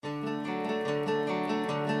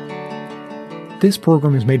This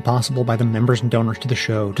program is made possible by the members and donors to the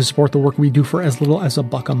show. To support the work we do for as little as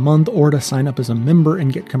 $1 a month, or to sign up as a member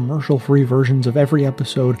and get commercial-free versions of every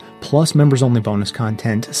episode, plus members-only bonus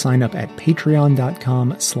content, sign up at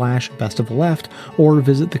patreon.com/bestoftheleft, or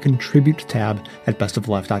visit the Contribute tab at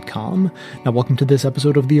bestoftheleft.com. Now, welcome to this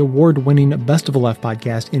episode of the award-winning Best of the Left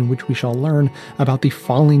podcast, in which we shall learn about the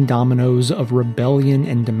falling dominoes of rebellion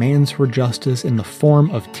and demands for justice in the form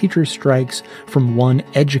of teacher strikes from one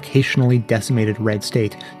educationally decimated red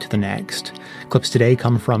state to the next. Clips today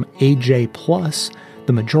come from AJ+,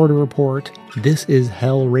 The Majority Report, This Is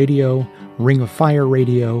Hell Radio, Ring of Fire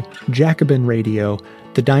Radio, Jacobin Radio,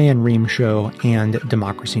 The Diane Rehm Show, and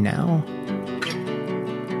Democracy Now!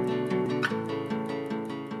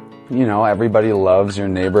 You know, everybody loves your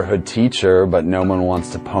neighborhood teacher, but no one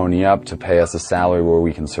wants to pony up to pay us a salary where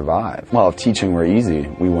we can survive. Well, if teaching were easy,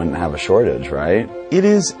 we wouldn't have a shortage, right? It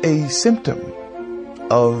is a symptom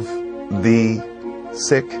of the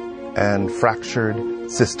sick and fractured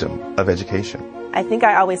system of education. I think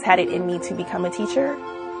I always had it in me to become a teacher,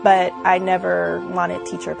 but I never wanted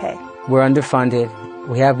teacher pay. We're underfunded.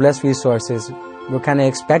 We have less resources. We're kind of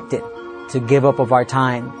expected to give up of our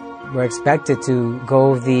time. We're expected to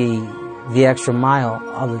go the extra mile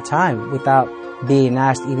all the time without being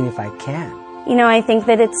asked, even if I can. You know, I think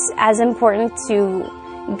that it's as important to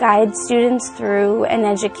guide students through an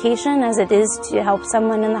education as it is to help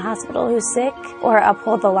someone in the hospital who's sick or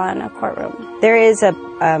uphold the law in a courtroom. There is a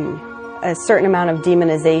certain amount of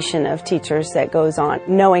demonization of teachers that goes on,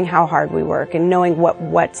 knowing how hard we work and knowing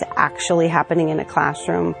what's actually happening in a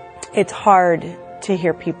classroom. It's hard to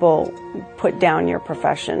hear people put down your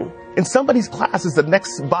profession. In somebody's class is the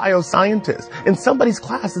next bioscientist. In somebody's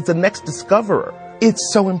class is the next discoverer.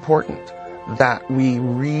 It's so important that we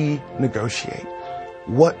renegotiate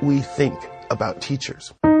what we think about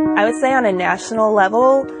teachers. I would say on a national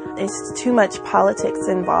level, there's too much politics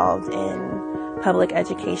involved in public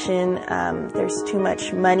education. There's too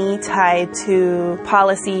much money tied to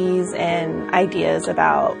policies and ideas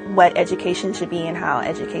about what education should be and how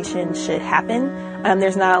education should happen.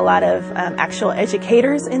 There's not a lot of actual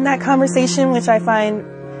educators in that conversation, which I find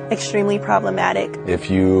extremely problematic. If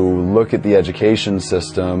you look at the education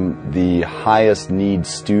system, the highest need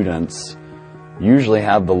students usually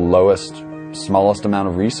have the smallest amount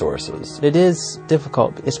of resources. It is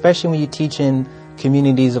difficult, especially when you teach in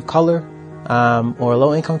communities of color or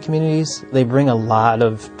low-income communities. They bring a lot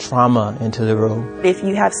of trauma into the room. If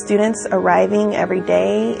you have students arriving every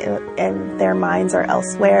day and their minds are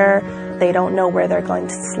elsewhere, they don't know where they're going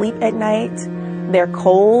to sleep at night, they're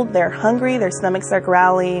cold, they're hungry, their stomachs are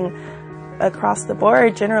growling, across the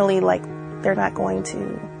board, generally, they're not going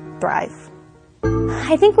to thrive.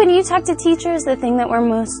 I think when you talk to teachers, the thing that we're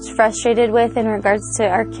most frustrated with in regards to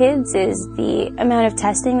our kids is the amount of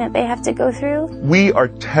testing that they have to go through. We are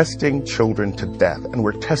testing children to death, and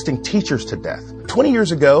we're testing teachers to death. 20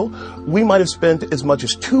 years ago, we might have spent as much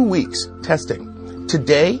as 2 weeks testing.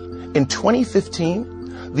 Today, in 2015,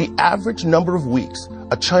 the average number of weeks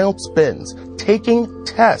a child spends taking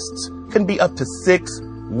tests can be up to 6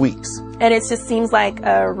 weeks. And it just seems like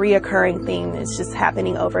a reoccurring thing. It's just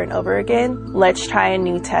happening over and over again. Let's try a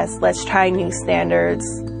new test. Let's try new standards.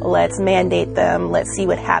 Let's mandate them. Let's see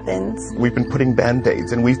what happens. We've been putting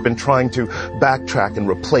Band-Aids and we've been trying to backtrack and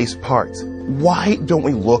replace parts. Why don't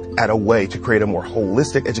we look at a way to create a more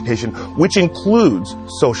holistic education, which includes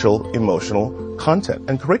social, emotional content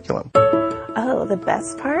and curriculum? Oh, the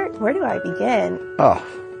best part? Where do I begin?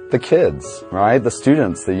 The kids, right? The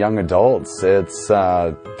students, the young adults. They're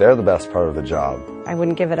the best part of the job. I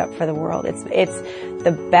wouldn't give it up for the world. It's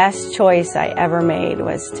the best choice I ever made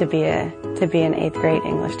was to be an 8th grade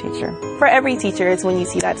English teacher. For every teacher, it's when you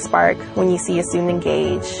see that spark, when you see a student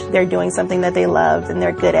engage, they're doing something that they love and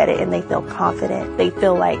they're good at it and they feel confident. They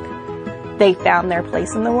feel like they found their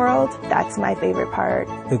place in the world. That's my favorite part.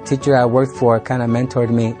 The teacher I worked for kind of mentored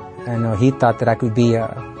me. I know he thought that I could be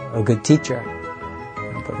a good teacher.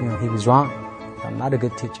 But, he was wrong. I'm not a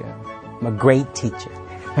good teacher. I'm a great teacher.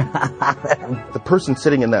 The person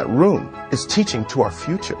sitting in that room is teaching to our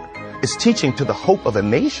future, is teaching to the hope of a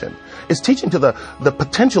nation, is teaching to the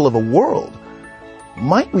potential of a world.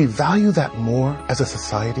 Might we value that more as a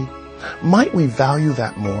society? Might we value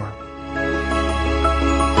that more?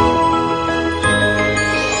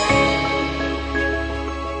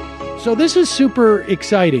 So this is super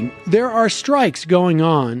exciting. There are strikes going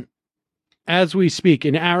on as we speak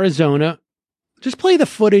in Arizona. Just play the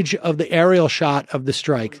footage of the aerial shot of the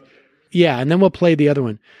strike. Yeah, and then we'll play the other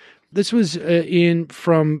one. This was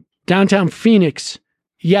from downtown Phoenix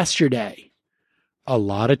yesterday. A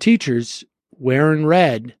lot of teachers wearing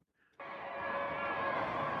red.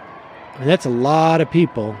 I mean, that's a lot of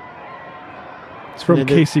people. It's from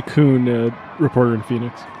Casey Kuhn, reporter in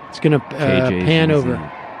Phoenix. It's going to pan over.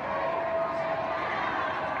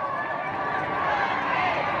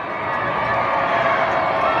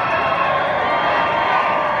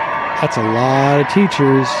 That's a lot of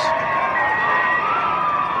teachers.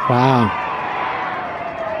 Wow.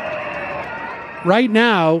 Right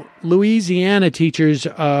now, Louisiana Teachers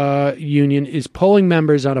Union is polling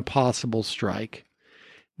members on a possible strike.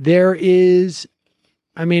 There is,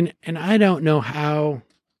 I mean, and I don't know how,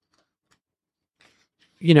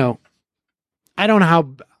 you know, I don't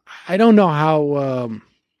know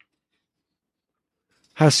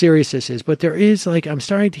how serious this is, but there is, like, I'm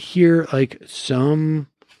starting to hear like some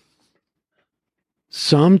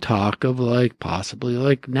talk of like possibly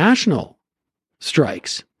like national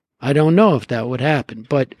strikes. I don't know if that would happen,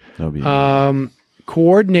 but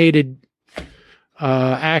coordinated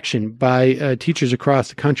action by teachers across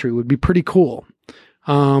the country would be pretty cool.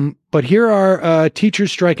 But here are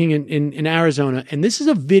teachers striking in Arizona, and this is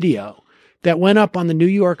a video that went up on the New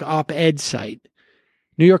York op-ed site,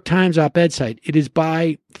 New York Times op-ed site. It is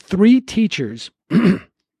by 3 teachers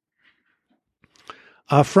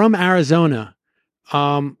from Arizona,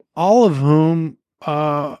 all of whom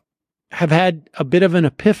have had a bit of an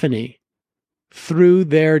epiphany through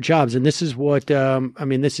their jobs. And this is what,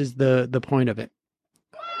 this is the point of it.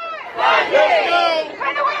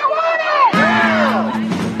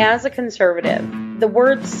 As a conservative, the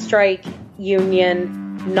word strike,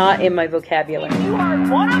 union, not in my vocabulary. You heard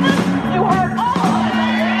one of us, you heard all of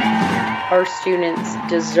us. Our students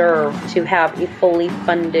deserve to have a fully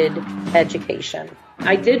funded education.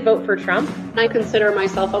 I did vote for Trump. I consider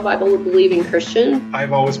myself a Bible-believing Christian.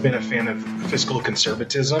 I've always been a fan of fiscal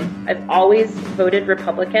conservatism. I've always voted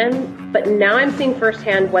Republican, but now I'm seeing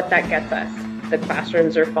firsthand what that gets us. The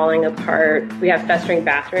classrooms are falling apart. We have festering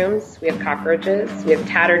bathrooms. We have cockroaches. We have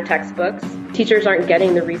tattered textbooks. Teachers aren't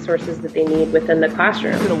getting the resources that they need within the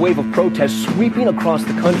classroom. There's been a wave of protests sweeping across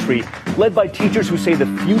the country, led by teachers who say the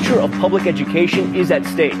future of public education is at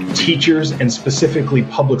stake. Teachers, and specifically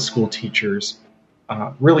public school teachers,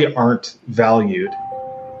 really aren't valued.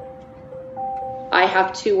 I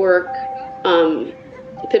have to work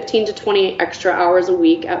 15 to 20 extra hours a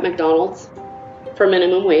week at McDonald's for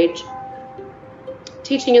minimum wage.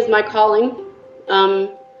 Teaching is my calling.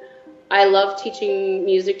 I love teaching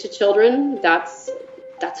music to children. That's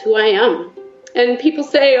who I am. And people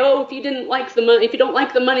say, "Oh, if you don't like the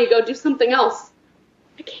money, go do something else."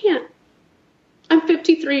 I can't. I'm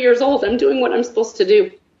 53 years old. I'm doing what I'm supposed to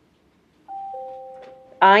do.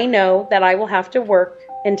 I know that I will have to work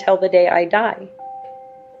until the day I die.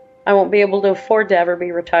 I won't be able to afford to ever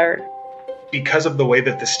be retired. Because of the way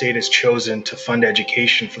that the state has chosen to fund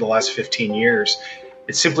education for the last 15 years,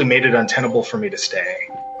 it simply made it untenable for me to stay.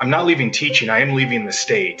 I'm not leaving teaching. I am leaving the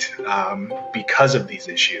state because of these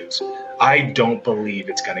issues. I don't believe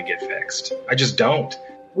it's going to get fixed. I just don't.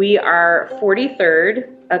 We are 43rd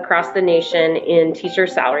across the nation in teacher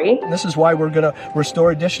salary. This is why we're going to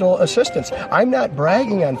restore additional assistance. I'm not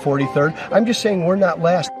bragging on 43rd. I'm just saying we're not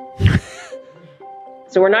last.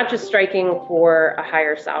 So we're not just striking for a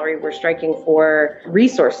higher salary. We're striking for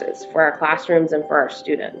resources for our classrooms and for our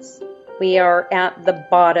students. We are at the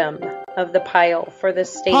bottom of the pile for the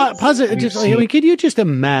state. Pause it. Could you just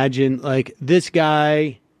imagine, like, this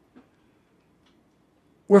guy?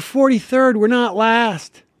 We're 43rd. We're not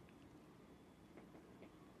last.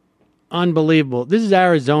 Unbelievable. This is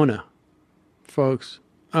Arizona, folks.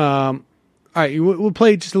 All right, we'll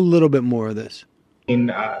play just a little bit more of this.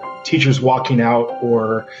 Teachers walking out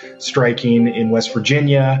or striking in West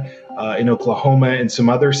Virginia, in Oklahoma, and some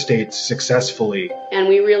other states successfully. And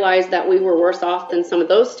we realized that we were worse off than some of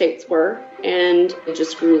those states were, and it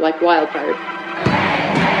just grew like wildfire.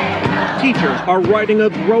 Teachers are riding a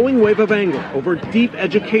growing wave of anger over deep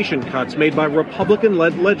education cuts made by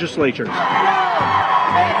Republican-led legislatures.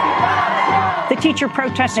 The teacher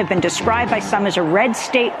protests have been described by some as a red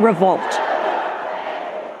state revolt.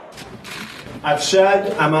 I've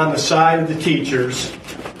said I'm on the side of the teachers,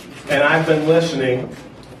 and I've been listening,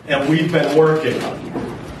 and we've been working.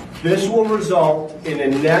 This will result in a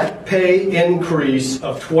net pay increase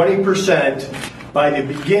of 20% by the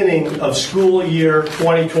beginning of school year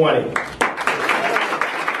 2020.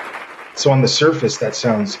 So on the surface, that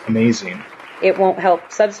sounds amazing. It won't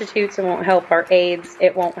help substitutes. It won't help our aides.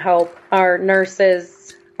 It won't help our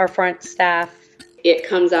nurses, our front staff. It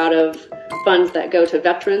comes out of funds that go to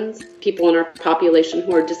veterans, people in our population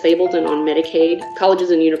who are disabled and on Medicaid,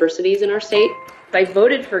 colleges and universities in our state. I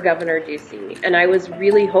voted for Governor Ducey, and I was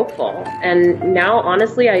really hopeful. And now,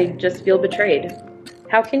 honestly, I just feel betrayed.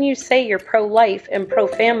 How can you say you're pro-life and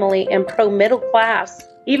pro-family and pro-middle class?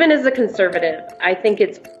 Even as a conservative, I think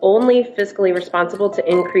it's only fiscally responsible to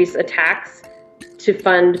increase a tax to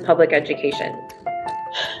fund public education.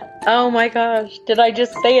 Oh my gosh, did I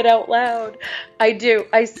just say it out loud? I do.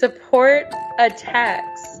 I support a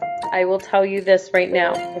tax. I will tell you this right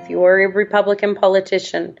now. If you are a Republican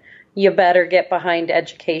politician, you better get behind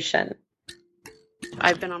education.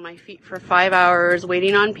 I've been on my feet for 5 hours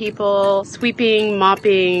waiting on people, sweeping,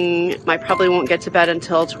 mopping. I probably won't get to bed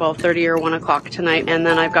until 12:30 or 1 o'clock tonight, and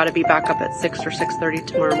then I've got to be back up at 6 or 6:30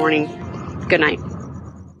 tomorrow morning. Good night.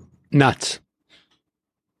 Nuts.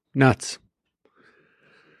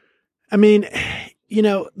 I mean,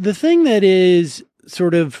 the thing that is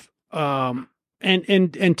sort of, and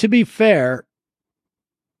to be fair,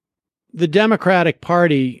 the Democratic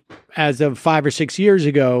Party, as of 5 or 6 years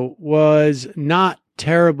ago, was not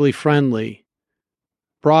terribly friendly,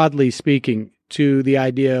 broadly speaking, to the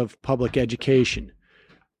idea of public education.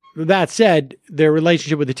 That said, their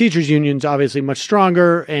relationship with the teachers' union is obviously much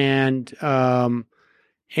stronger, and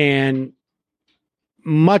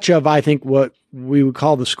much of, I think, what we would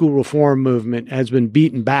call the school reform movement has been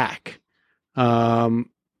beaten back. But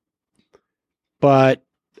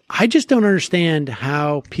I just don't understand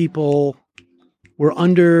how people were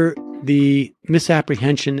under the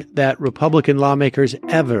misapprehension that Republican lawmakers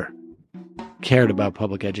ever cared about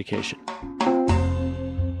public education.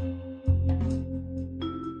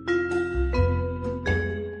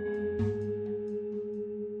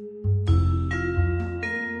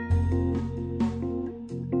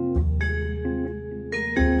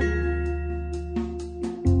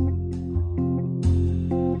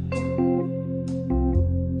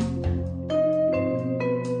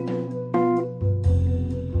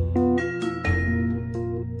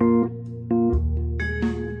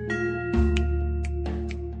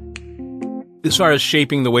 As far as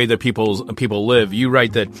shaping the way that people live, you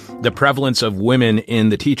write that the prevalence of women in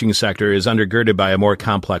the teaching sector is undergirded by a more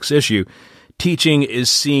complex issue. Teaching is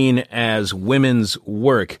seen as women's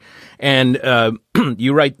work. And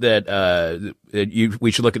you write that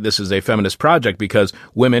we should look at this as a feminist project because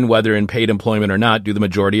women, whether in paid employment or not, do the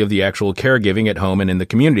majority of the actual caregiving at home and in the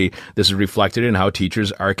community. This is reflected in how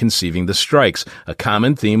teachers are conceiving the strikes. A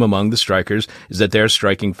common theme among the strikers is that they're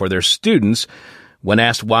striking for their students. When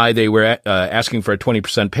asked why they were asking for a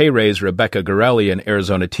 20% pay raise, Rebecca Gorelli, an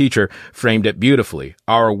Arizona teacher, framed it beautifully.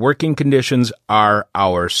 Our working conditions are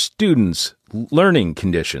our students' learning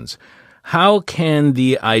conditions. How can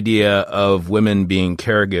the idea of women being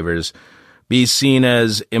caregivers be seen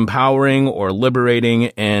as empowering or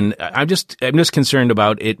liberating? And I'm just concerned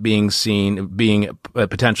about it being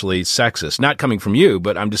potentially sexist. Not coming from you,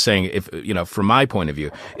 but I'm just saying, from my point of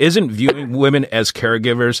view, isn't viewing women as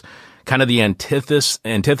caregivers kind of the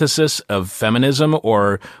antithesis of feminism,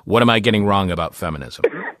 or what am I getting wrong about feminism?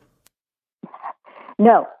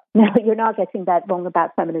 No, you're not getting that wrong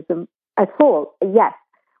about feminism at all. Yes,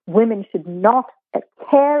 women should not,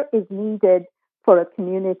 care is needed for a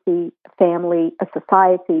community, a family, a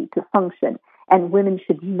society to function, and women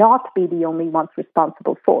should not be the only ones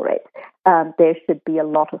responsible for it. There should be a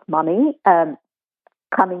lot of money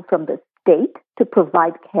coming from the state to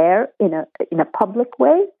provide care in a public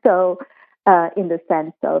way. So, in the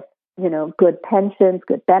sense of good pensions,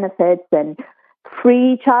 good benefits, and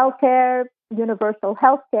free childcare, universal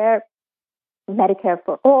health care, Medicare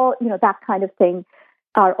for all, that kind of thing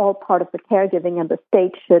are all part of the caregiving, and the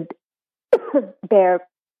state should bear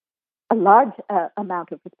a large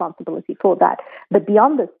amount of responsibility for that. But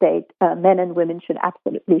beyond the state, men and women should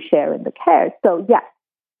absolutely share in the care. So yes,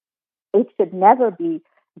 it should never be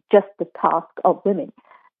just the task of women.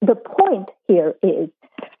 The point here is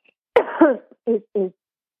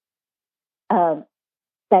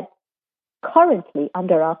that currently,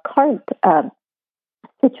 under our current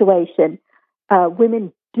situation,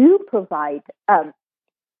 women do provide.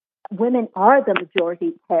 Women are the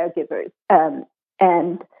majority caregivers,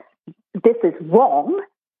 and this is wrong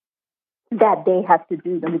that they have to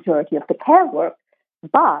do the majority of the care work.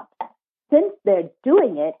 But since they're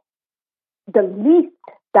doing it, the least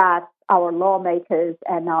that our lawmakers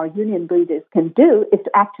and our union leaders can do is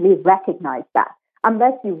to actually recognize that.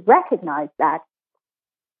 Unless you recognize that,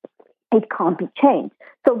 it can't be changed.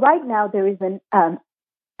 So right now there is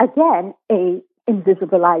again a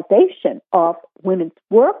invisibilization of women's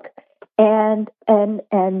work, and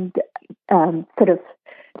sort of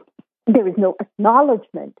there is no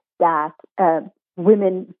acknowledgement that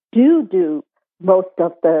women do most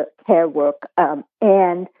of the care work,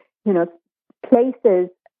 and places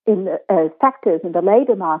in the sectors in the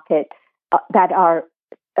labor market that are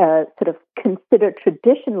sort of considered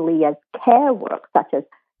traditionally as care work, such as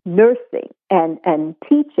nursing and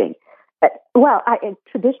teaching.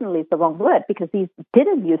 Traditionally is the wrong word, because these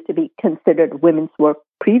didn't used to be considered women's work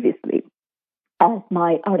previously, as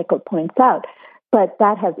my article points out. But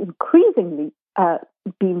that has increasingly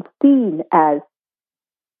been seen as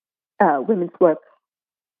women's work.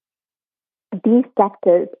 These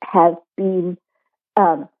sectors have been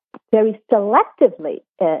very selectively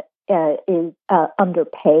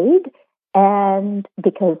underpaid, and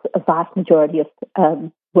because a vast majority of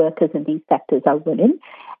workers in these sectors are women,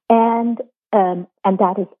 and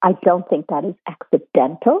that is, I don't think that is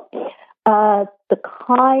accidental. The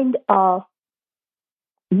kind of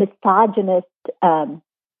misogynist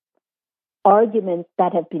arguments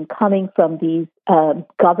that have been coming from these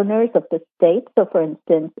governors of the state. So, for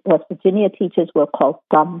instance, West Virginia teachers were called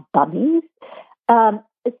dumb dummies,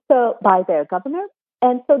 so by their governor.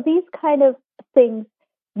 And so these kind of things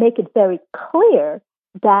make it very clear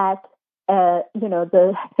that the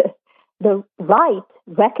right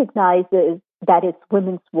recognizes that it's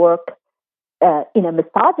women's work in a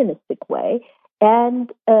misogynistic way,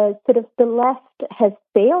 and sort of the left has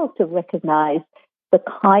failed to recognize the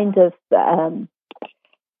kind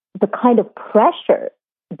of pressure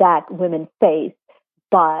that women face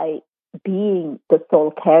by being the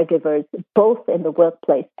sole caregivers, both in the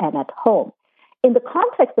workplace and at home. In the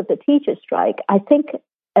context of the teacher strike, I think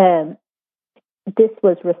this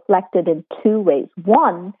was reflected in two ways.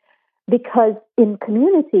 One, because in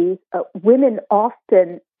communities, women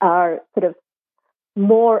often are sort of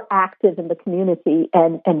more active in the community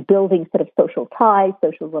and building sort of social ties,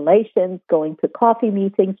 social relations, going to coffee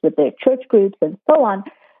meetings with their church groups and so on.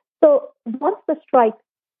 So once the strike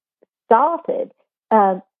started,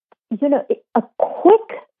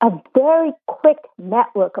 a very quick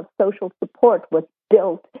network of social support was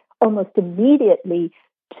built almost immediately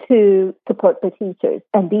to support the teachers.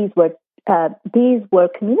 And these were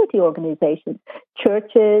community organizations,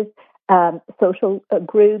 churches, social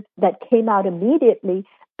groups that came out immediately,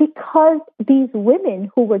 because these women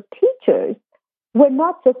who were teachers were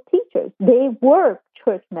not just teachers. They were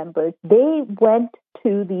church members. They went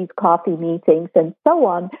to these coffee meetings and so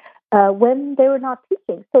on when they were not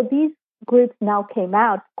teaching. So these groups now came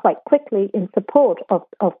out quite quickly in support of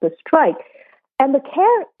the strike. And the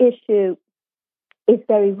care issue is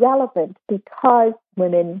very relevant because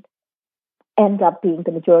women end up being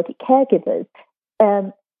the majority caregivers.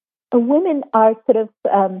 Women are sort of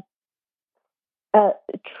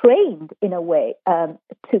trained in a way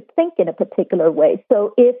to think in a particular way.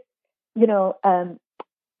 So if,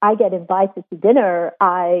 I get invited to dinner,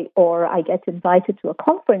 or I get invited to a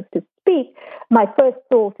conference to speak, my first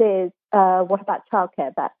thought is, what about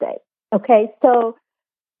childcare that day? Okay, so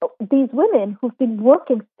these women who've been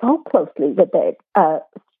working so closely with their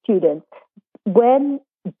students, when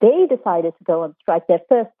they decided to go on strike, their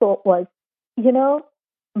first thought was,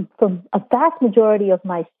 from a vast majority of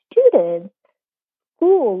my students,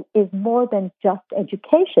 school is more than just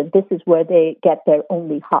education. This is where they get their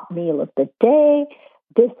only hot meal of the day.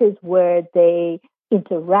 This is where they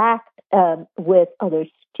interact with other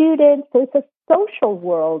students. So it's a social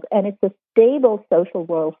world, and it's a stable social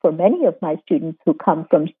world for many of my students who come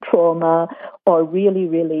from trauma or really,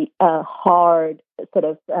 really hard sort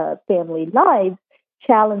of family lives,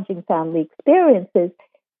 challenging family experiences.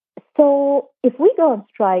 So if we go on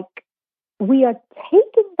strike, we are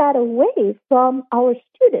taking that away from our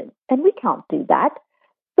students, and we can't do that.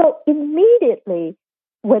 So immediately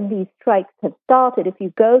when these strikes have started, if you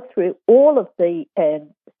go through all of the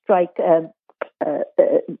strike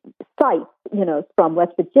sites, from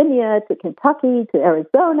West Virginia to Kentucky to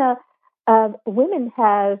Arizona, women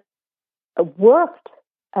have worked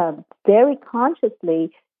very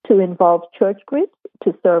consciously to involve church groups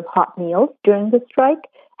to serve hot meals during the strike,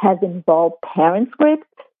 has involved parents groups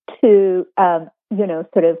to,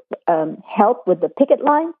 help with the picket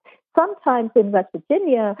lines. Sometimes in West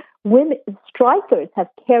Virginia, women strikers have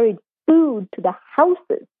carried food to the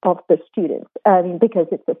houses of the students. Because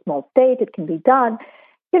it's a small state, it can be done.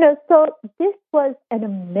 So this was an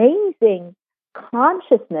amazing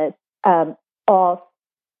consciousness of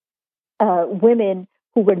women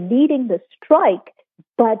who were leading the strike,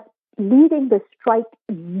 but leading the strike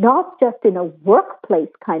not just in a workplace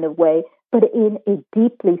kind of way, but in a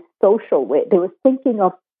deeply social way. They were thinking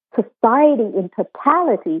of society in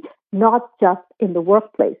totality, not just in the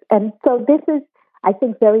workplace. And so this is, I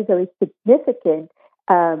think, very, very significant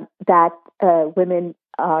that women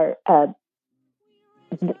are,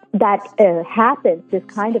 happens, this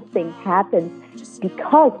kind of thing happens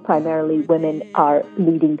because primarily women are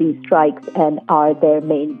leading these strikes and are their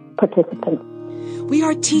main participants. We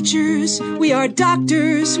are teachers, we are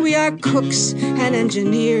doctors, we are cooks and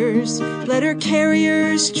engineers, letter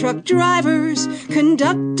carriers, truck drivers,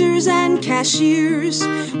 conductors and cashiers.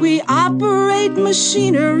 We operate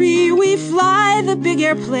machinery, we fly the big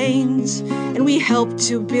airplanes, and we help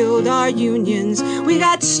to build our unions. We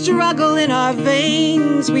got struggle in our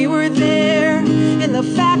veins. We were there in the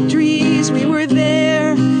factories, we were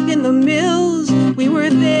there in the mills, we were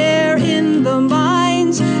there in the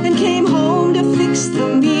mines, and came home to fix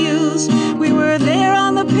the meals. We were there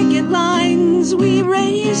on the picket lines. We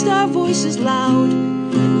raised our voices loud.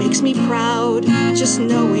 It makes me proud just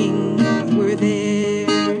knowing we're there.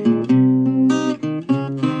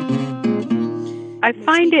 I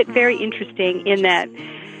find it very interesting in that,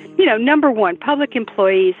 number one, public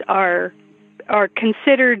employees are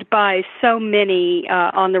considered by so many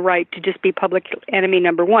on the right to just be public enemy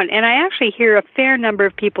number one. And I actually hear a fair number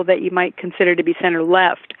of people that you might consider to be center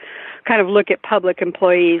left kind of look at public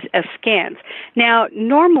employees as scans. Now,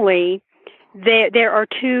 normally, there are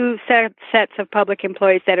two sets of public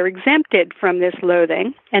employees that are exempted from this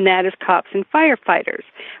loathing, and that is cops and firefighters,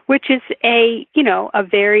 which is a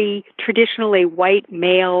very traditionally white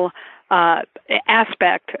male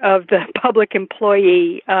aspect of the public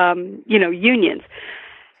employee, unions.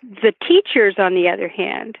 The teachers, on the other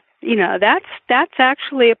hand, that's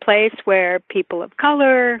actually a place where people of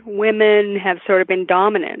color, women have sort of been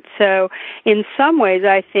dominant. So in some ways,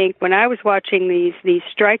 I think when I was watching these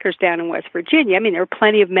strikers down in West Virginia, there were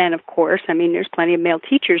plenty of men, of course. There's plenty of male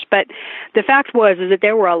teachers, but the fact was that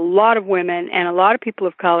there were a lot of women and a lot of people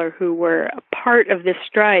of color who were a part of this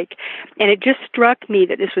strike. And it just struck me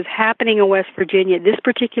that this was happening in West Virginia. This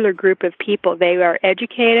particular group of people, they are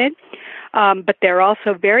educated, but they're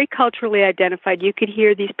also very culturally identified. You could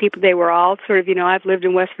hear these people, they were all sort of, I've lived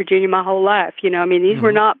in West Virginia my whole life. These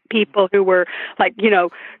were not people who were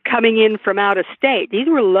coming in from out of state. These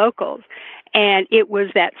were locals. And it was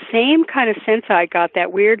that same kind of sense I got,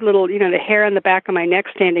 that weird little, the hair on the back of my neck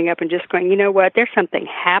standing up and just going, you know what, there's something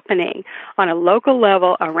happening on a local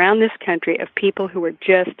level around this country of people who are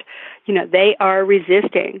just, they are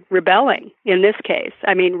resisting, rebelling in this case.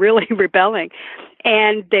 Really rebelling.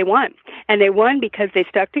 And they won. And they won because they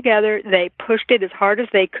stuck together. They pushed it as hard as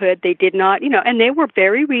they could. They did not, and they were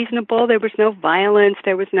very reasonable. There was no violence.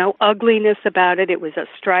 There was no ugliness about it. It was a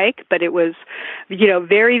strike, but it was,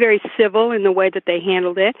 very, very civil in the way that they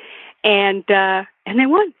handled it. And they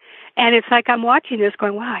won. And it's like I'm watching this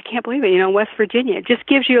going, wow, I can't believe it. West Virginia. It just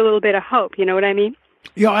gives you a little bit of hope. You know what I mean?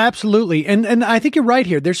 Yeah, absolutely. And I think you're right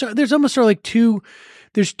here. There's almost sort of like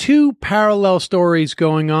there's two parallel stories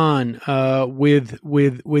going on with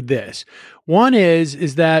this. One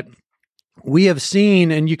is that we have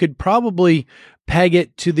seen, and you could probably peg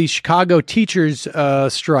it to the Chicago teachers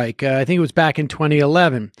strike. I think it was back in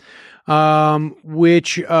 2011,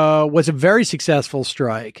 which was a very successful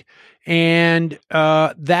strike, and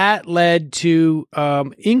that led to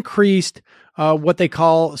increased what they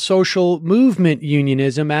call social movement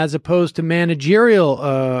unionism as opposed to managerial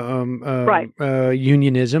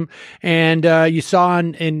unionism. And you saw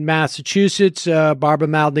in Massachusetts, Barbara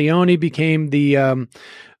Maldioni became the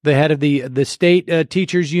head of the state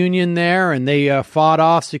teachers union there, and they fought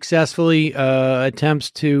off successfully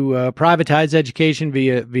attempts to privatize education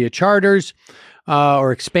via charters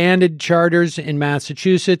or expanded charters in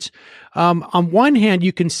Massachusetts. On one hand,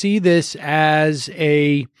 you can see this as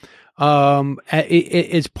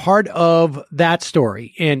is part of that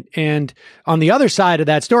story. And on the other side of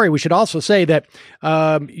that story, we should also say that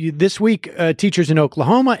this week, teachers in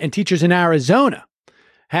Oklahoma and teachers in Arizona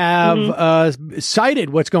have cited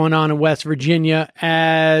what's going on in West Virginia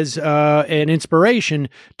as an inspiration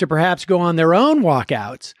to perhaps go on their own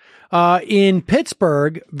walkouts. In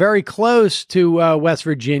Pittsburgh, very close to West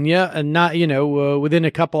Virginia, and not within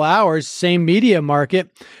a couple hours, same media market,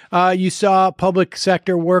 you saw public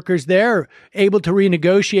sector workers there able to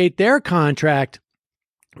renegotiate their contract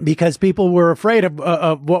because people were afraid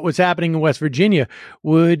of what was happening in West Virginia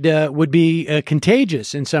would be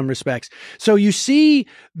contagious in some respects. So you see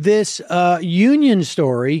this union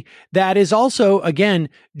story that is also, again,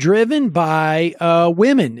 driven by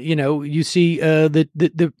women. You see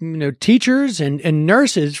the teachers and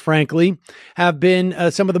nurses, frankly, have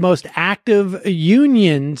been some of the most active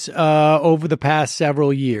unions over the past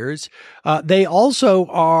several years. They also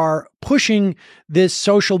are pushing this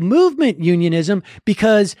social movement unionism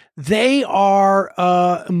because they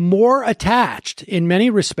are more attached in many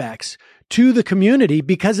respects to the community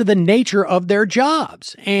because of the nature of their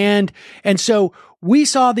jobs. And so we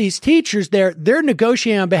saw these teachers they're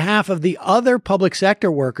negotiating on behalf of the other public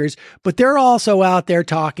sector workers, but they're also out there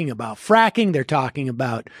talking about fracking. They're talking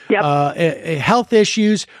about health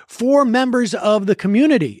issues for members of the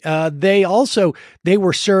community. They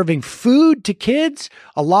were serving food to kids,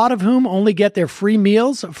 a lot of whom only get their free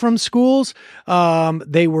meals from schools.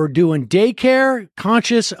 They were doing daycare,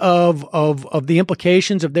 conscious of the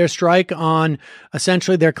implications of their strike on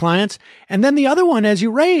essentially their clients. And then the other one, as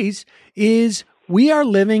you raise, is we are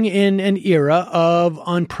living in an era of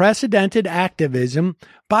unprecedented activism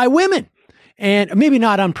by women. And maybe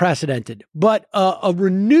not unprecedented, but a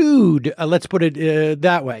renewed, let's put it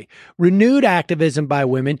that way, renewed activism by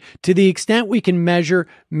women to the extent we can measure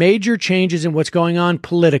major changes in what's going on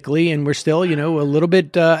politically. And we're still, a little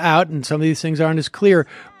bit out, and some of these things aren't as clear.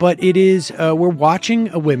 But it is, we're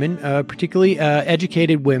watching women, particularly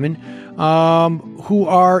educated women, who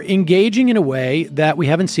are engaging in a way that we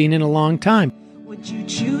haven't seen in a long time. Would you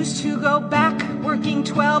choose to go back working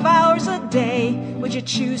 12 hours a day? Would you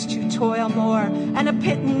choose to toil more and a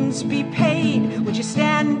pittance be paid? Would you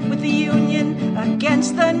stand with the union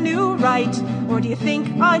against the new right? Or do you think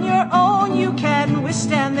on your own you can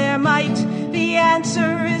withstand their might? The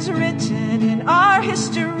answer is written in our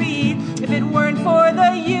history. If it weren't for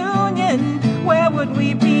the union, where would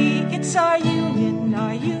we be? It's our union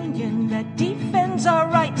that defends our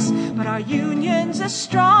rights. But our union's as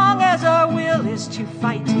strong as our will is to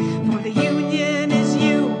fight. For the union is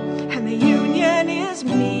you, and the union is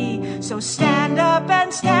me. So stand up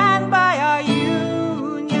and stand by our union.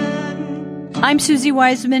 I'm Susie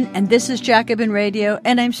Wiseman, and this is Jacobin Radio,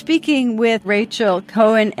 and I'm speaking with Rachel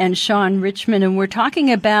Cohen and Sean Richman, and we're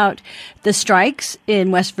talking about the strikes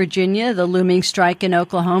in West Virginia, the looming strike in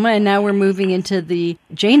Oklahoma, and now we're moving into the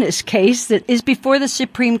Janus case that is before the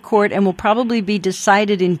Supreme Court and will probably be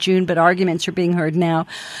decided in June, but arguments are being heard now.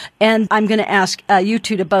 And I'm going to ask you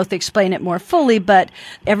two to both explain it more fully, but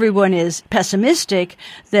everyone is pessimistic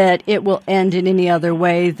that it will end in any other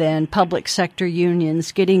way than public sector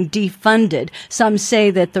unions getting defunded. Some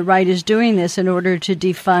say that the right is doing this in order to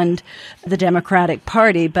defund the Democratic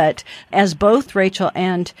Party, but as both Rachel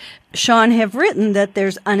and Sean have written, that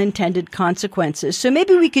there's unintended consequences. So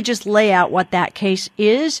maybe we could just lay out what that case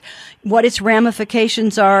is, what its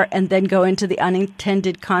ramifications are, and then go into the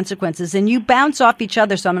unintended consequences. And you bounce off each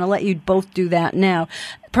other, so I'm going to let you both do that now.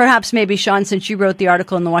 Perhaps maybe, Sean, since you wrote the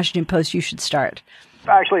article in the Washington Post, you should start.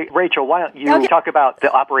 Actually, Rachel, why don't you talk about the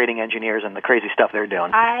operating engineers and the crazy stuff they're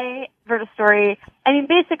doing? I wrote a story. I mean,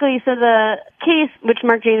 basically, so the case, which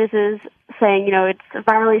Mark Janus is saying, it's a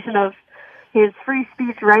violation of his free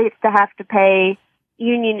speech rights to have to pay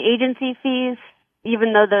union agency fees,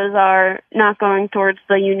 even though those are not going towards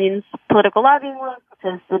the union's political lobbying work,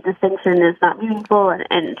 because the distinction is not meaningful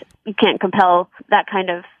and you can't compel that kind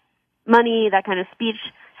of money, that kind of speech.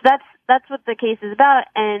 So that's what the case is about.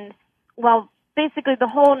 And while basically the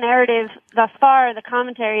whole narrative thus far, the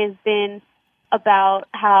commentary has been about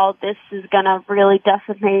how this is going to really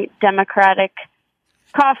decimate Democratic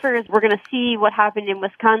coffers. We're going to see what happened in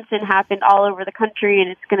Wisconsin happened all over the country,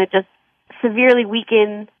 and it's going to just severely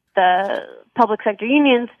weaken the public sector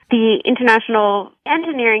unions. The International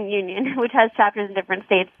Engineering Union, which has chapters in different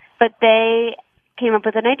states, but they came up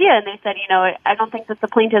with an idea, and they said, I don't think that the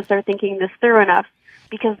plaintiffs are thinking this through enough,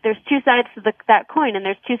 because there's two sides to that coin, and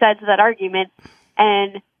there's two sides to that argument.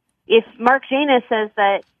 And if Mark Janus says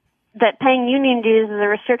that paying union dues is a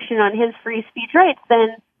restriction on his free speech rights,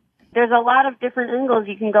 then there's a lot of different angles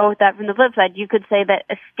you can go with that from the flip side. You could say that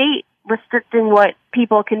a state restricting what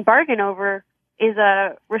people can bargain over is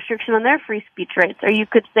a restriction on their free speech rights. Or you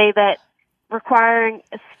could say that requiring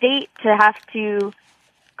a state to have to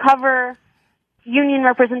cover union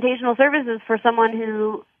representational services for someone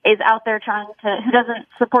who is out there who doesn't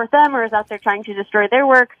support them or is out there trying to destroy their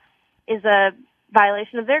work is a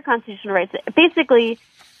violation of their constitutional rights. Basically,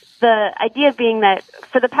 the idea being that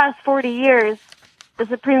for the past 40 years, the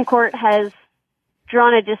Supreme Court has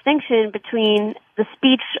drawn a distinction between the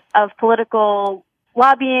speech of political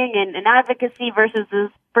lobbying and advocacy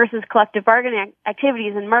versus collective bargaining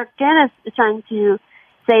activities. And Mark Janus is trying to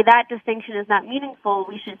say that distinction is not meaningful.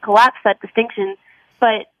 We should collapse that distinction.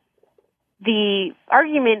 But the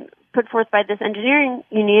argument put forth by this engineering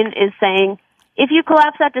union is saying, if you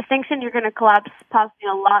collapse that distinction, you're going to collapse possibly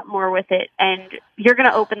a lot more with it, and you're going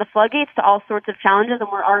to open the floodgates to all sorts of challenges, and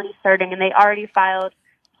we're already starting, and they already filed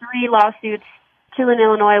 3 lawsuits, 2 in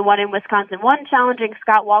Illinois, 1 in Wisconsin, one challenging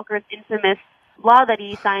Scott Walker's infamous law that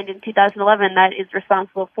he signed in 2011 that is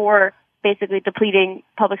responsible for basically depleting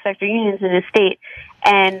public sector unions in his state.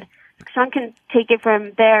 And Sean can take it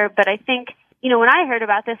from there, but I think, when I heard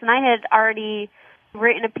about this, and I had already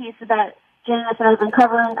written a piece about Janice and I've been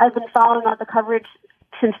following all the coverage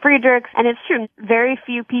since Friedrichs, and it's true, very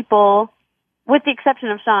few people, with the exception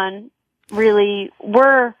of Sean, really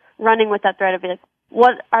were running with that threat of it.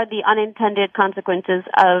 What are the unintended consequences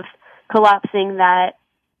of collapsing that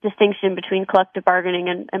distinction between collective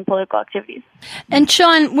bargaining and political activities? And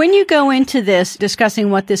Sean, when you go into this, discussing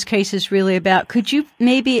what this case is really about, could you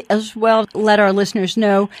maybe as well let our listeners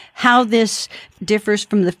know how this differs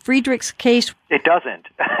from the Friedrichs case? It doesn't.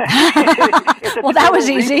 Well, that was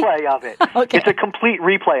easy. Replay of it. Okay. It's a complete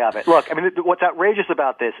replay of it. Look, I mean, what's outrageous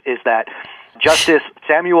about this is that Justice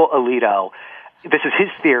Samuel Alito, this is his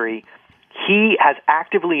theory, he has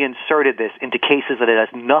actively inserted this into cases that it has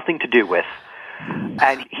nothing to do with.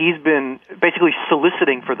 And he's been basically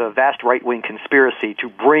soliciting for the vast right-wing conspiracy to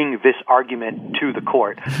bring this argument to the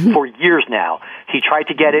court for years now. He tried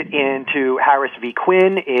to get it into Harris v.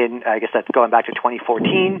 Quinn in, I guess that's going back to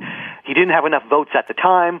 2014. He didn't have enough votes at the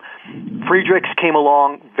time. Friedrichs came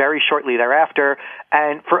along very shortly thereafter.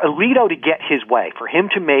 And for Alito to get his way, for him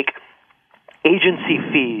to make agency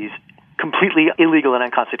fees completely illegal and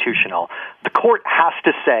unconstitutional, the court has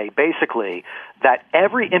to say, basically, that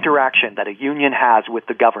every interaction that a union has with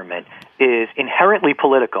the government is inherently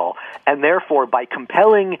political, and therefore, by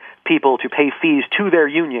compelling people to pay fees to their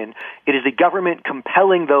union, it is the government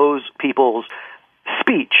compelling those people's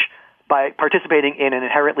speech by participating in an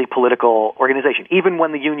inherently political organization, even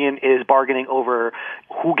when the union is bargaining over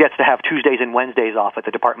who gets to have Tuesdays and Wednesdays off at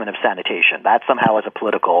the Department of Sanitation. That somehow is a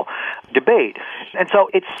political debate. And so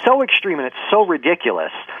it's so extreme and it's so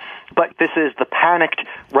ridiculous, but this is the panicked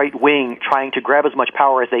right wing trying to grab as much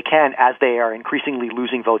power as they can as they are increasingly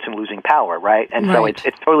losing votes and losing power, right? And so it's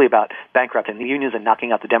totally about bankrupting the unions and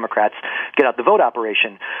knocking out the Democrats, get out the vote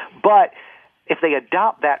operation. But if they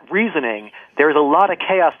adopt that reasoning, there's a lot of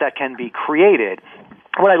chaos that can be created.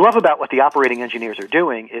 What I love about what the operating engineers are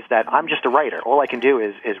doing is that I'm just a writer. All I can do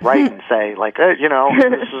is write and say, like, hey,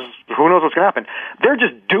 this is, who knows what's going to happen. They're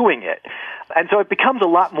just doing it. And so it becomes a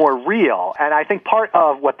lot more real. And I think part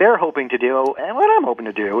of what they're hoping to do, and what I'm hoping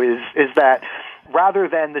to do, is that rather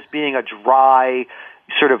than this being a dry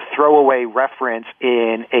sort of throwaway reference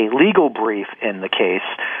in a legal brief in the case,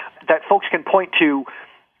 that folks can point to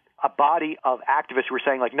a body of activists who are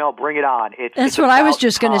saying, like, no, bring it on. That's what I was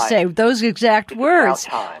just going to say, those exact words.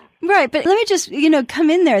 Right, but let me just,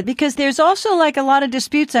 come in there, because there's also like a lot of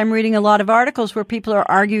disputes. I'm reading a lot of articles where people are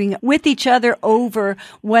arguing with each other over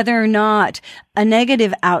whether or not a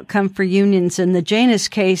negative outcome for unions in the Janus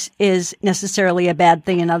case is necessarily a bad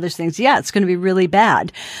thing, and other things, yeah, it's going to be really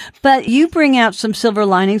bad. But you bring out some silver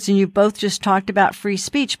linings, and you both just talked about free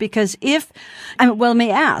speech, because let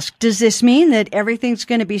me ask, does this mean that everything's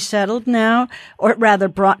going to be settled now, or rather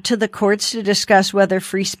brought to the courts to discuss whether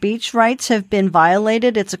free speech rights have been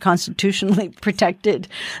violated? It's a constitutionally protected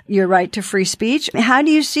your right to free speech. How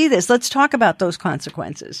do you see this? Let's talk about those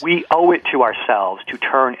consequences. We owe it to ourselves to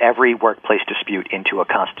turn every workplace dispute into a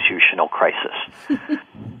constitutional crisis.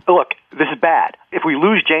 Look, this is bad. If we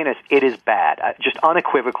lose Janus, it is bad. Just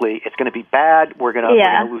unequivocally, it's going to be bad. We're going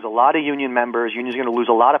to lose a lot of union members. Unions are going to lose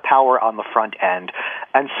a lot of power on the front end.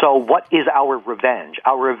 And so what is our revenge?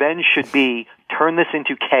 Our revenge should be turn this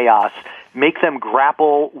into chaos, make them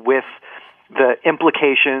grapple with the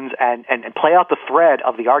implications and play out the thread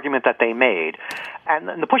of the argument that they made.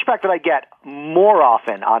 And the pushback that I get more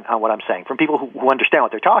often on what I'm saying from people who understand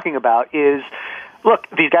what they're talking about is, look,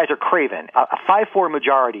 these guys are craven. A 5-4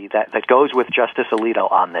 majority that goes with Justice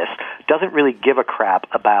Alito on this doesn't really give a crap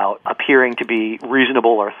about appearing to be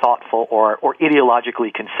reasonable or thoughtful or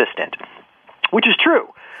ideologically consistent, which is true.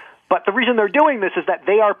 But the reason they're doing this is that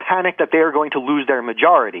they are panicked that they are going to lose their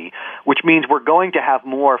majority, which means we're going to have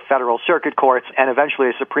more federal circuit courts and eventually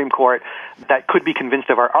a Supreme Court that could be convinced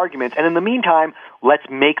of our arguments. And in the meantime, let's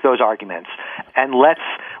make those arguments. And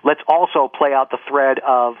let's also play out the thread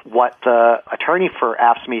of what the attorney for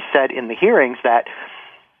AFSCME said in the hearings, that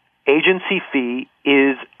agency fee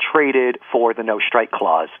is traded for the no strike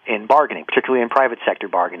clause in bargaining, particularly in private sector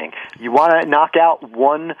bargaining. You want to knock out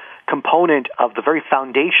one component of the very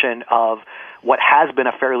foundation of what has been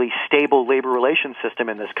a fairly stable labor relations system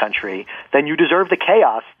in this country, then you deserve the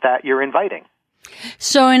chaos that you're inviting.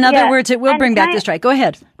 So in other words, it will bring back the strike. Go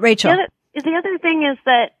ahead, Rachel. The other thing is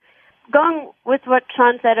that, going with what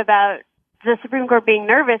Sean said about the Supreme Court being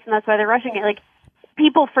nervous and that's why they're rushing it,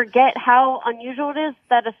 people forget how unusual it is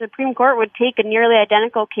that a Supreme Court would take a nearly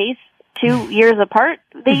identical case 2 years apart.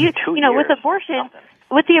 They used, with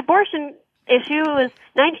the abortion issue, it was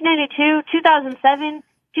 1992, 2007,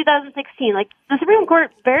 2016. The Supreme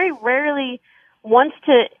Court very rarely wants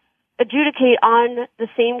to adjudicate on the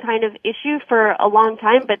same kind of issue for a long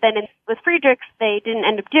time, but then with Friedrichs, they didn't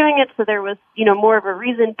end up doing it, so there was, more of a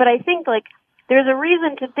reason. But I think, there's a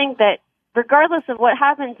reason to think that regardless of what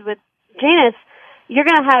happens with Janus, you're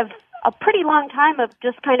going to have a pretty long time of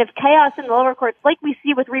just kind of chaos in the lower courts, like we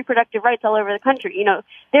see with reproductive rights all over the country.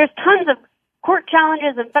 There's tons of court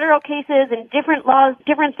challenges and federal cases and different laws,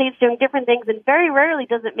 different states doing different things, and very rarely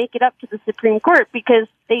does it make it up to the Supreme Court because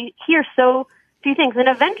they hear so few things. And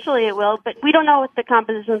eventually it will, but we don't know what the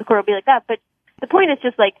composition of the court will be like that. But the point is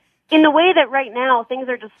just in the way that right now things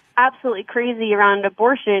are just absolutely crazy around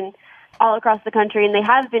abortion all across the country, and they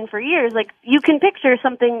have been for years, you can picture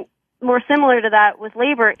something more similar to that with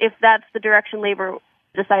labor if that's the direction labor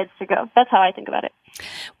decides to go. That's how I think about it.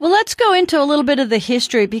 Well, let's go into a little bit of the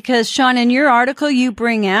history because, Sean, in your article, you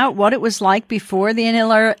bring out what it was like before the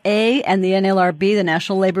NLRA and the NLRB, the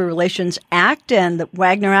National Labor Relations Act and the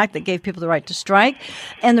Wagner Act that gave people the right to strike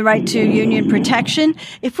and the right to union protection.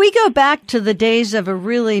 If we go back to the days of a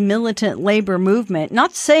really militant labor movement,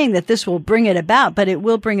 not saying that this will bring it about, but it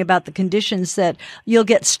will bring about the conditions that you'll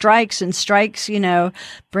get strikes, and strikes,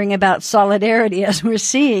 bring about solidarity as we're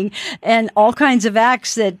seeing, and all kinds of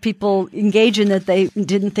acts that people engage in that they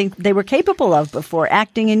didn't think they were capable of before,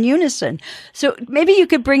 acting in unison. So maybe you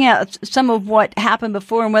could bring out some of what happened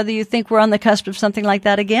before and whether you think we're on the cusp of something like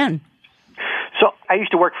that again. So I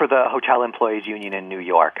used to work for the Hotel Employees Union in New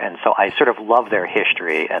York, and so I sort of love their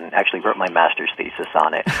history and actually wrote my master's thesis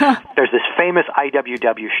on it. There's this famous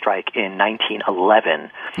IWW strike in 1911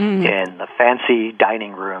 in the fancy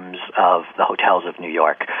dining rooms of the hotels of New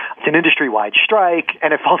York. It's an industry-wide strike,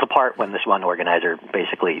 and it falls apart when this one organizer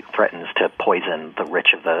basically threatens to poison the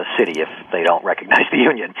rich of the city if they don't recognize the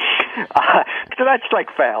union. So that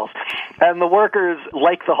strike fails. And the workers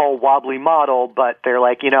like the whole wobbly model, but they're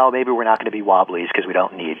like, maybe we're not going to be wobblies because we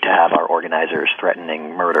don't need to have our organizers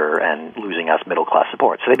threatening murder and losing us middle-class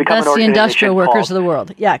support. So they become That's an organization the industrial workers of the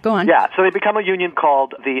world. Yeah, go on. Yeah, so they become a union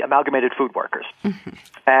called the Amalgamated Food Workers. Mm-hmm.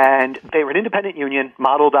 And they were an independent union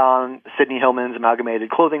modeled on Sidney Hillman's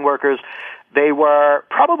Amalgamated Clothing Workers. They were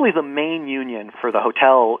probably the main union for the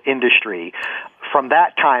hotel industry from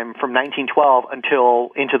that time, from 1912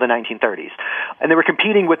 until into the 1930s. And they were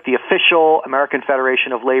competing with the official American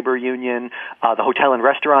Federation of Labor Union, the hotel and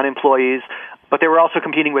restaurant employees, but they were also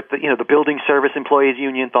competing with the building service employees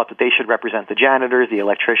union, thought that they should represent the janitors, the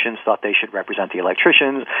electricians thought they should represent the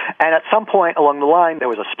electricians. And at some point along the line, there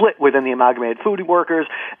was a split within the Amalgamated Food Workers,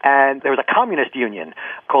 and there was a communist union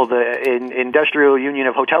called the Industrial Union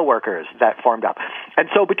of Hotel Workers that formed up. And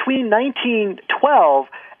so between 1912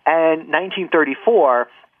 and 1934,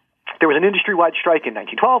 there was an industry-wide strike in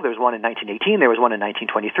 1912, there was one in 1918, there was one in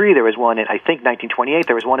 1923, there was one in, I think, 1928,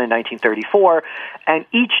 there was one in 1934, and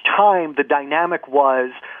each time the dynamic was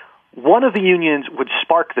one of the unions would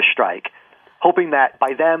spark the strike, hoping that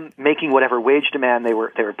by them making whatever wage demand they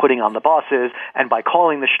were putting on the bosses, and by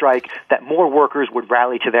calling the strike, that more workers would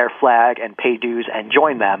rally to their flag and pay dues and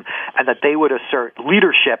join them, and that they would assert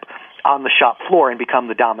leadership on the shop floor and become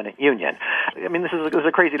the dominant union. I mean, this is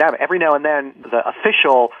a crazy dynamic. Every now and then, the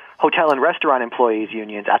official hotel and restaurant employees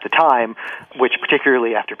unions at the time, which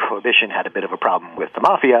particularly after Prohibition had a bit of a problem with the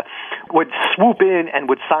mafia, would swoop in and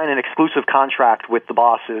would sign an exclusive contract with the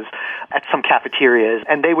bosses at some cafeterias,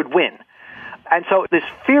 and they would win. And so this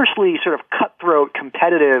fiercely sort of cutthroat,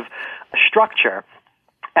 competitive structure,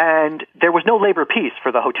 and there was no labor peace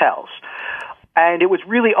for the hotels. And it was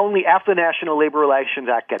really only after the National Labor Relations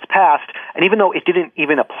Act gets passed, and even though it didn't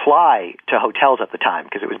even apply to hotels at the time,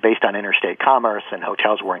 because it was based on interstate commerce, and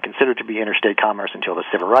hotels weren't considered to be interstate commerce until the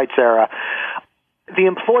Civil Rights era, the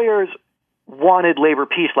employers wanted labor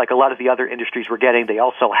peace like a lot of the other industries were getting. They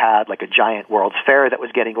also had like a giant World's Fair that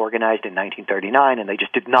was getting organized in 1939, and they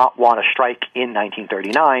just did not want to strike in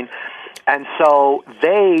 1939. And so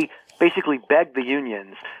they basically begged the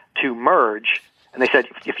unions to merge. And they said,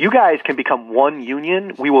 if you guys can become one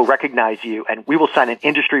union, we will recognize you, and we will sign an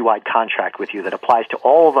industry-wide contract with you that applies to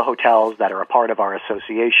all the hotels that are a part of our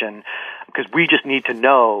association, because we just need to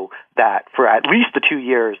know that for at least the 2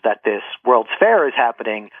 years that this World's Fair is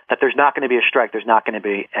happening, that there's not going to be a strike, there's not going to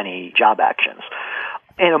be any job actions.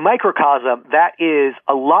 In a microcosm, that is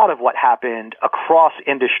a lot of what happened across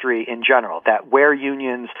industry in general, that where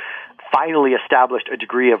unions finally established a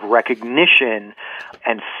degree of recognition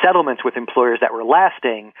and settlements with employers that were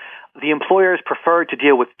lasting, the employers preferred to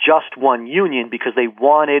deal with just one union because they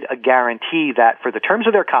wanted a guarantee that for the terms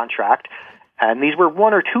of their contract, and these were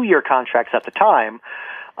 1 or 2 year contracts at the time,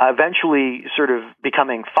 eventually sort of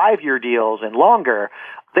becoming 5-year deals and longer,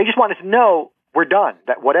 they just wanted to know, we're done,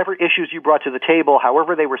 that whatever issues you brought to the table,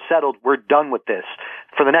 however they were settled, we're done with this.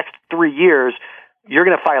 For the next 3 years, you're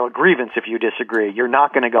going to file a grievance if you disagree. You're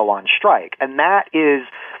not going to go on strike. And that is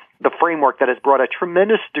the framework that has brought a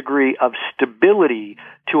tremendous degree of stability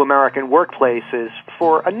to American workplaces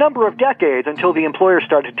for a number of decades until the employers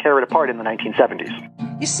started to tear it apart in the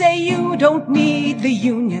 1970s. You say you don't need the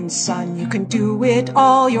union, son. You can do it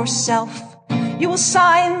all yourself. You will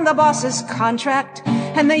sign the boss's contract,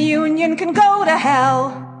 and the union can go to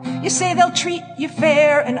hell. You say they'll treat you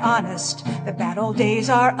fair and honest. The bad old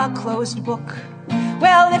days are a closed book.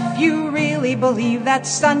 Well, if you really believe that,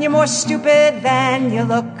 son, you're more stupid than you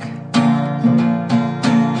look.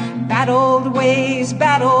 Bad old ways,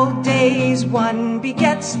 bad old days, one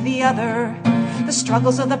begets the other. The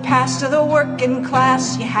struggles of the past of the working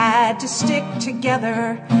class, you had to stick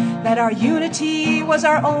together. That our unity was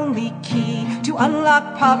our only key to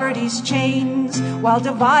unlock poverty's chains, while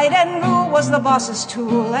divide and rule was the boss's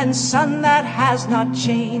tool, and son, that has not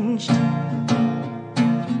changed.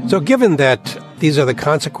 So given that these are the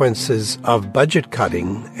consequences of budget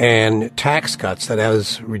cutting and tax cuts that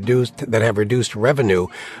have reduced revenue,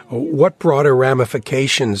 what broader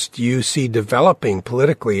ramifications do you see developing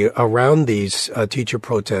politically around these teacher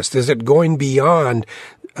protests? Is it going beyond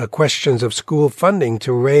questions of school funding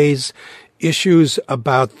to raise issues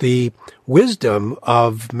about the wisdom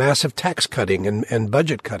of massive tax cutting and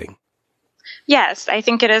budget cutting? Yes, I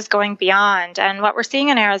think it is going beyond. And what we're seeing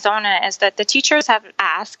in Arizona is that the teachers have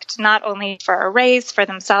asked not only for a raise for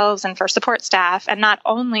themselves and for support staff, and not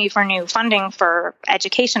only for new funding for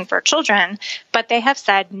education for children, but they have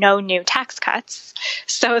said no new tax cuts.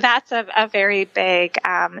 So that's a very big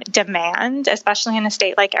demand, especially in a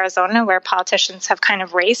state like Arizona, where politicians have kind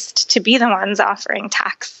of raced to be the ones offering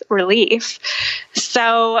tax relief.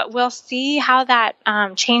 So we'll see how that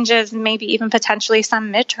changes, maybe even potentially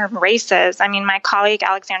some midterm races. I mean, my colleague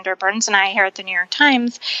Alexander Burns and I here at the New York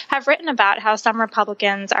Times have written about how some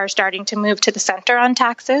Republicans are starting to move to the center on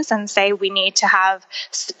taxes and say we need to have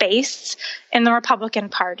space in the Republican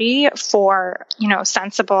Party for,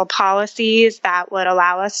 sensible policies that would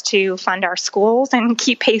allow us to fund our schools and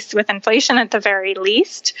keep pace with inflation at the very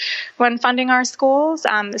least when funding our schools.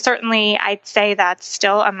 Certainly, I'd say that's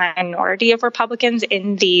still a minority of Republicans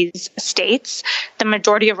in these states. The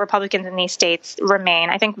majority of Republicans in these states remain,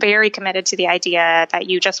 I think, very committed to the idea that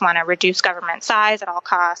you just want to reduce government size at all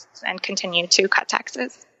costs and continue to cut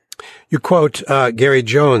taxes. You quote Gary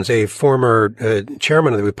Jones, a former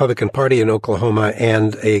chairman of the Republican Party in Oklahoma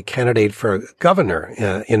and a candidate for governor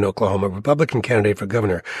in Oklahoma, Republican candidate for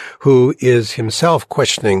governor, who is himself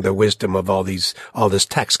questioning the wisdom of all this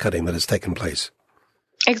tax cutting that has taken place.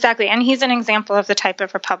 Exactly. And he's an example of the type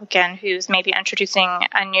of Republican who's maybe introducing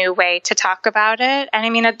a new way to talk about it. And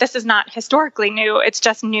I mean, this is not historically new. It's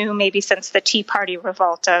just new maybe since the Tea Party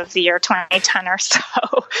revolt of the year 2010 or so.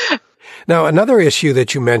 Now, another issue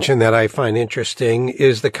that you mentioned that I find interesting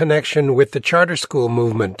is the connection with the charter school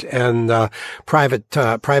movement and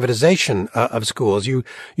privatization of schools. You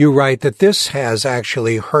write that this has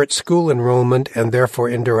actually hurt school enrollment and therefore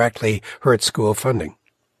indirectly hurt school funding.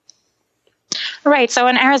 Right. So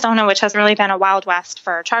in Arizona, which has really been a wild west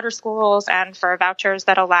for charter schools and for vouchers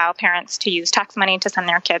that allow parents to use tax money to send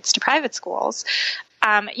their kids to private schools,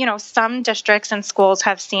 some districts and schools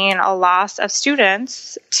have seen a loss of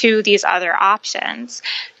students to these other options.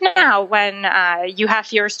 Now, when you have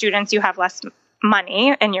fewer students, you have less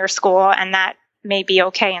money in your school, and that may be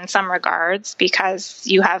okay in some regards because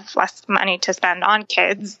you have less money to spend on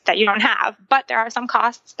kids that you don't have. But there are some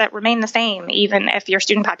costs that remain the same, even if your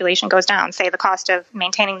student population goes down, say the cost of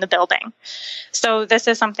maintaining the building. So this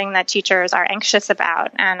is something that teachers are anxious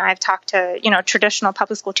about. And I've talked to, traditional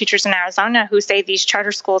public school teachers in Arizona who say these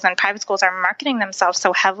charter schools and private schools are marketing themselves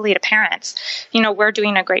so heavily to parents. We're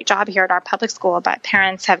doing a great job here at our public school, but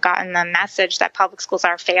parents have gotten the message that public schools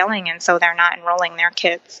are failing, and so they're not enrolling their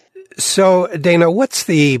kids. So, Dana, what's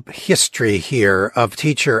the history here of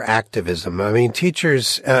teacher activism? I mean,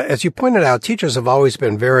 teachers, as you pointed out, teachers have always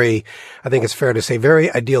been I think it's fair to say, very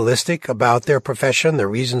idealistic about their profession, their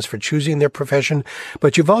reasons for choosing their profession.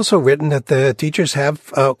 But you've also written that the teachers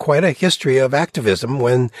have quite a history of activism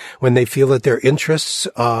when they feel that their interests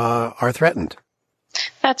are threatened.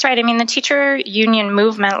 That's right. I mean, the teacher union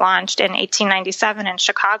movement launched in 1897 in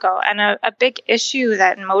Chicago, and a big issue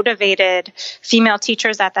that motivated female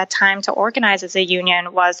teachers at that time to organize as a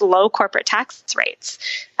union was low corporate tax rates.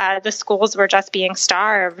 The schools were just being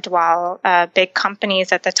starved while big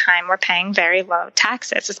companies at the time were paying very low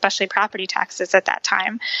taxes, especially property taxes at that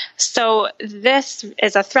time. So this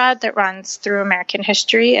is a thread that runs through American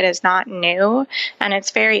history. It is not new, and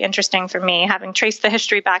it's very interesting for me, having traced the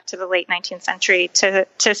history back to the late 19th century,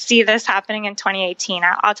 to see this happening in 2018.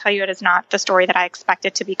 I'll tell you, it is not the story that I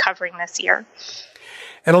expected to be covering this year.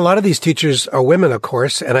 And a lot of these teachers are women, of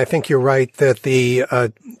course, and I think you're right that the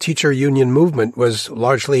teacher union movement was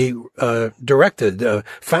largely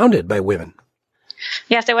founded by women.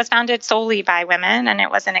 Yes, it was founded solely by women, and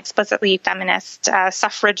it was an explicitly feminist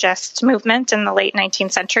suffragist movement in the late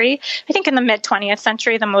 19th century. I think in the mid-20th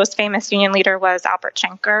century, the most famous union leader was Albert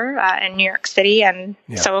Schenker in New York City, and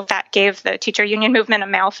so that gave the teacher union movement a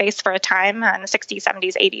male face for a time in the 60s,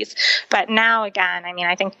 70s, 80s. But now, again, I mean,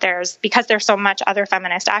 I think because there's so much other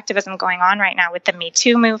feminist activism going on right now with the Me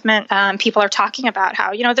Too movement, people are talking about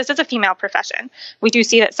how, this is a female profession. We do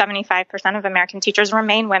see that 75% of American teachers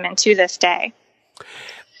remain women to this day.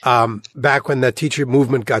 Back when the teacher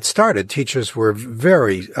movement got started, teachers were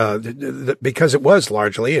very, because it was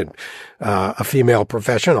largely a female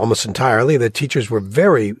profession, almost entirely, the teachers were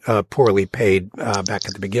very poorly paid back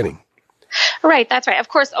at the beginning. Right, that's right. Of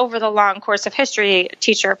course, over the long course of history,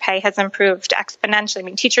 teacher pay has improved exponentially. I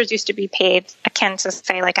mean, teachers used to be paid akin to,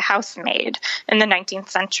 say, like a housemaid in the 19th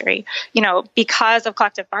century. Because of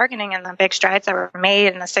collective bargaining and the big strides that were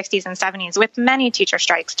made in the 60s and 70s, with many teacher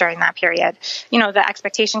strikes during that period, the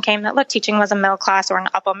expectation came that, look, teaching was a middle class or an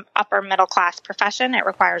upper middle class profession. It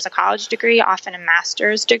requires a college degree, often a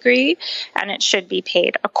master's degree, and it should be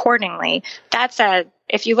paid accordingly. That said,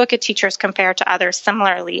 if you look at teachers compared to other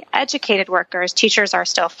similarly educated workers, teachers are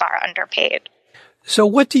still far underpaid. So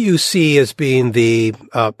what do you see as being the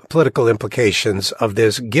political implications of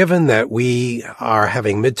this, given that we are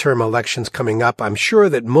having midterm elections coming up? I'm sure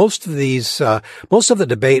that most of the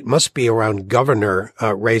debate must be around governor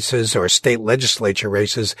races or state legislature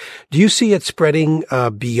races. Do you see it spreading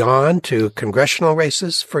beyond to congressional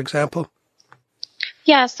races, for example?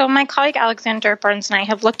 Yeah, so my colleague Alexander Burns and I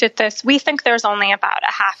have looked at this. We think there's only about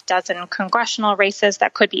a half dozen congressional races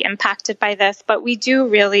that could be impacted by this, but we do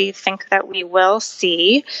really think that we will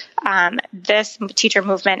see this teacher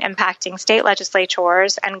movement impacting state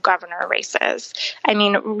legislatures and governor races. I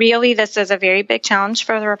mean, really, this is a very big challenge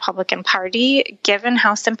for the Republican Party, given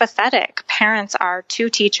how sympathetic parents are to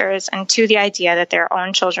teachers and to the idea that their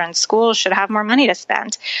own children's schools should have more money to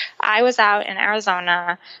spend. I was out in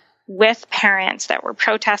Arizona with parents that were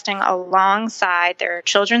protesting alongside their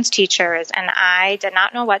children's teachers, and I did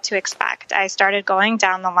not know what to expect. I started going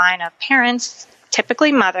down the line of parents,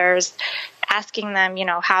 typically mothers, asking them,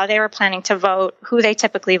 how they were planning to vote, who they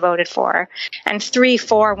typically voted for. And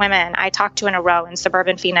 3-4 women I talked to in a row in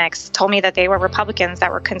suburban Phoenix told me that they were Republicans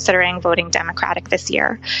that were considering voting Democratic this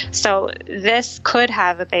year. So this could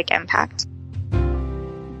have a big impact.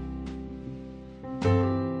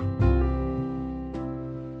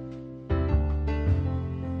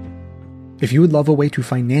 If you would love a way to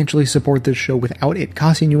financially support this show without it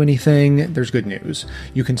costing you anything, there's good news.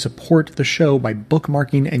 You can support the show by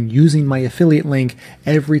bookmarking and using my affiliate link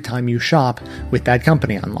every time you shop with that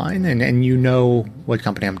company online. And you know what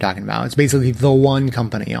company I'm talking about. It's basically the one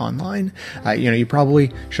company online. You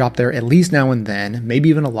probably shop there at least now and then, maybe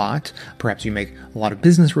even a lot. Perhaps you make a lot of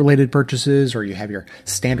business-related purchases, or you have your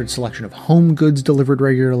standard selection of home goods delivered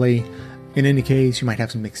regularly. In any case, you might have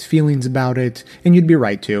some mixed feelings about it, and you'd be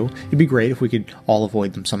right to. It'd be great if we could all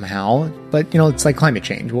avoid them somehow, but, it's like climate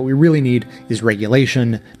change. What we really need is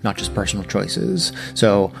regulation, not just personal choices.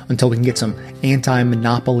 So, until we can get some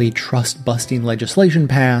anti-monopoly, trust-busting legislation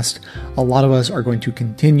passed, a lot of us are going to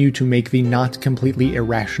continue to make the not completely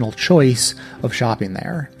irrational choice of shopping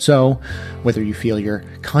there. So, whether you feel your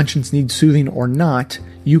conscience needs soothing or not,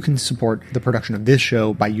 you can support the production of this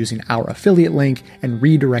show by using our affiliate link and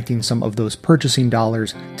redirecting some of those purchasing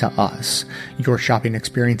dollars to us. Your shopping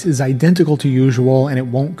experience is identical to usual, and it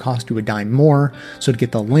won't cost you a dime more. So to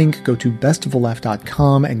get the link, go to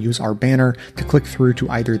bestoftheleft.com and use our banner to click through to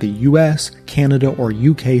either the US, Canada, or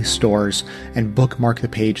UK stores and bookmark the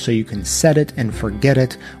page so you can set it and forget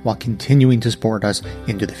it while continuing to support us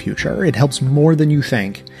into the future. It helps more than you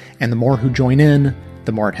think, and the more who join in,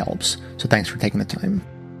 the more it helps. So thanks for taking the time.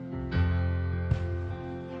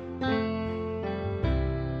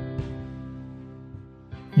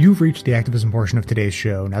 You've reached the activism portion of today's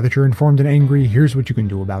show. Now that you're informed and angry, here's what you can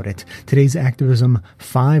do about it. Today's activism: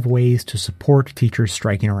 5 ways to support teachers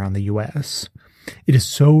striking around the U.S. It is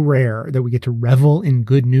so rare that we get to revel in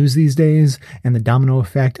good news these days, and the domino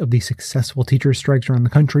effect of the successful teacher strikes around the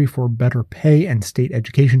country for better pay and state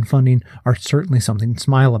education funding are certainly something to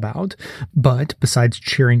smile about. But besides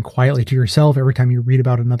cheering quietly to yourself every time you read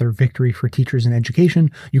about another victory for teachers in education,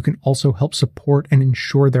 you can also help support and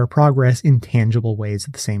ensure their progress in tangible ways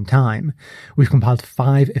at the same time. We've compiled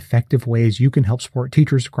 5 effective ways you can help support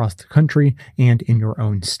teachers across the country and in your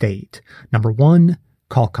own state. Number 1,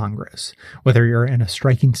 call Congress. Whether you're in a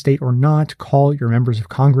striking state or not, call your members of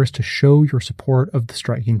Congress to show your support of the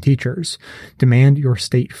striking teachers. Demand your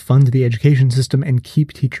state fund the education system and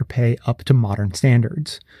keep teacher pay up to modern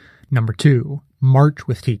standards. Number 2, march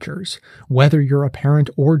with teachers. Whether you're a parent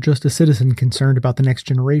or just a citizen concerned about the next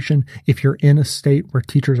generation, if you're in a state where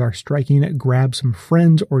teachers are striking, grab some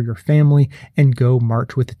friends or your family and go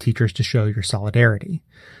march with the teachers to show your solidarity.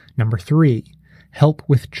 Number 3, help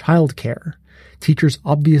with childcare. Teachers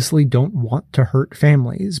obviously don't want to hurt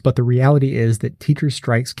families, but the reality is that teacher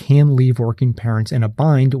strikes can leave working parents in a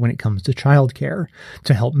bind when it comes to childcare.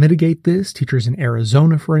 To help mitigate this, teachers in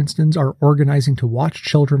Arizona, for instance, are organizing to watch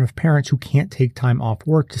children of parents who can't take time off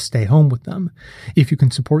work to stay home with them. If you can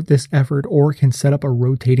support this effort or can set up a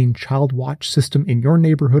rotating child watch system in your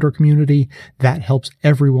neighborhood or community, that helps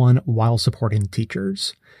everyone while supporting the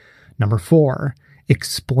teachers. Number 4,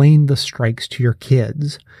 explain the strikes to your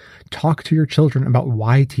kids. Talk to your children about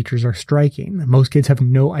why teachers are striking. Most kids have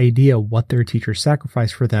no idea what their teachers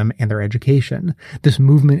sacrificed for them and their education. This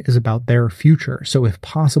movement is about their future, so if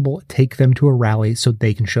possible, take them to a rally so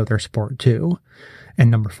they can show their support too. And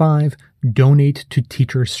number 5, donate to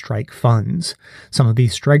teachers' strike funds. Some of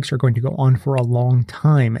these strikes are going to go on for a long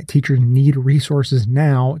time. Teachers need resources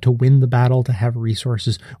now to win the battle to have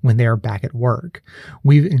resources when they are back at work.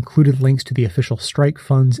 We've included links to the official strike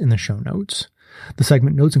funds in the show notes. The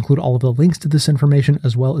segment notes include all of the links to this information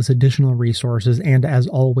as well as additional resources, and as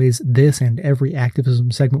always, this and every activism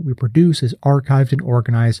segment we produce is archived and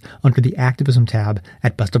organized under the activism tab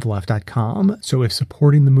at bestoftheleft.com. So if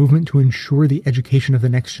supporting the movement to ensure the education of the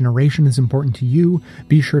next generation is important to you,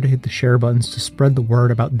 be sure to hit the share buttons to spread the word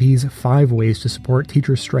about these 5 ways to support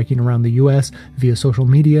teachers striking around the U.S. via social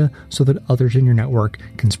media so that others in your network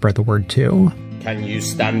can spread the word too. Can you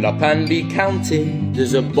stand up and be counted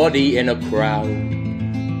as a body in a crowd?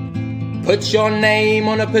 Put your name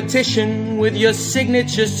on a petition with your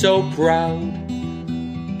signature so proud.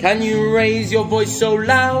 Can you raise your voice so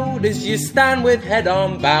loud as you stand with head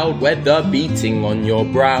unbowed, weather beating on your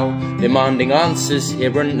brow, demanding answers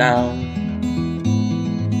here and now?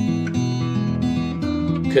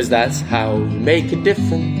 'Cause that's how you make a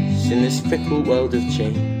difference in this fickle world of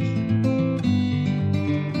change.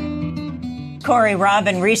 Corey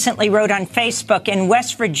Robin recently wrote on Facebook, in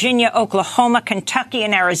West Virginia, Oklahoma, Kentucky,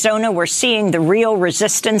 and Arizona, we're seeing the real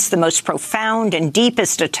resistance, the most profound and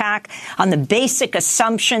deepest attack on the basic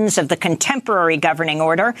assumptions of the contemporary governing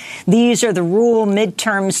order. These are the real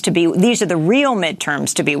midterms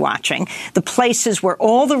to be watching, the places where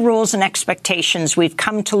all the rules and expectations we've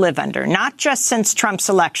come to live under, not just since Trump's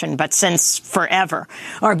election, but since forever,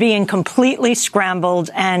 are being completely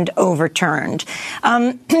scrambled and overturned.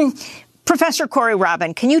 Professor Corey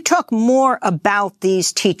Robin, can you talk more about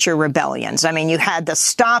these teacher rebellions? I mean, you had the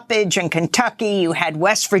stoppage in Kentucky, you had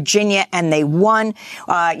West Virginia, and they won.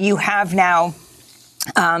 You have now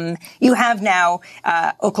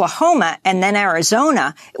Oklahoma and then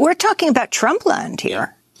Arizona. We're talking about Trump land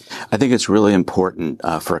here. I think it's really important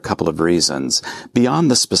for a couple of reasons.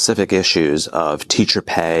 Beyond the specific issues of teacher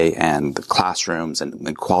pay and the classrooms and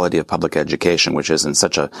the quality of public education, which is in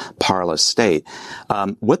such a parlous state,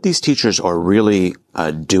 what these teachers are really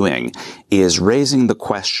doing is raising the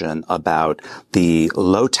question about the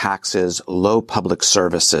low taxes, low public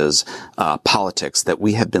services politics that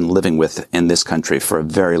we have been living with in this country for a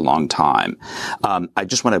very long time. I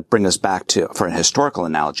just want to bring us back to, for a historical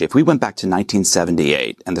analogy, if we went back to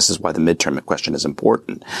 1978, and this is why the midterm question is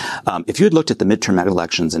important. If you had looked at the midterm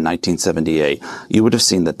elections in 1978, you would have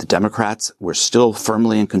seen that the Democrats were still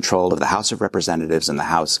firmly in control of the House of Representatives and the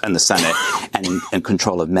House and the Senate, and in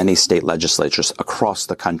control of many state legislatures across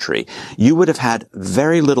the country. You would have had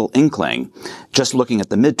very little inkling, just looking at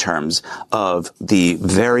the midterms, of the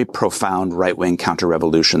very profound right-wing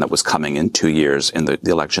counter-revolution that was coming in 2 years in the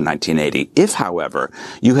election 1980. If, however,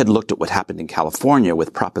 you had looked at what happened in California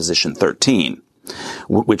with Proposition 13,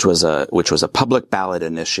 which was a public ballot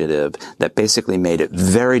initiative that basically made it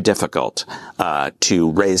very difficult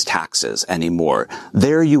to raise taxes anymore.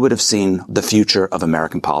 There you would have seen the future of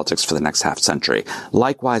American politics for the next half century.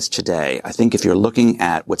 Likewise today, I think if you're looking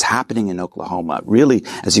at what's happening in Oklahoma, really,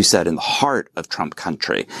 as you said, in the heart of Trump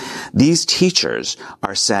country, these teachers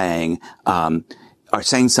are saying, are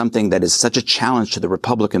saying something that is such a challenge to the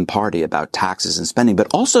Republican Party about taxes and spending, but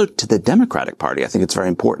also to the Democratic Party. I think it's very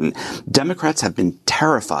important. Democrats have been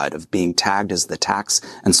terrified of being tagged as the tax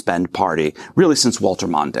and spend party really since Walter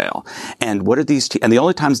Mondale. And what are these, and the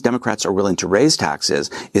only times Democrats are willing to raise taxes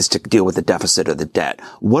is to deal with the deficit or the debt.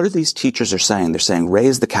 What are these teachers are saying? They're saying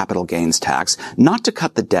raise the capital gains tax, not to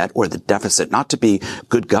cut the debt or the deficit, not to be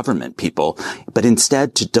good government people, but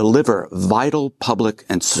instead to deliver vital public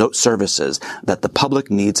and services that the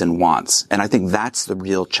public needs and wants. And I think that's the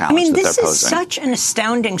real challenge that they're posing. This is such an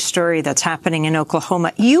astounding story that's happening in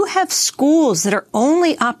Oklahoma. You have schools that are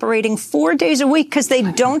only operating 4 days a week because they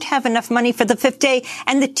don't have enough money for the fifth day,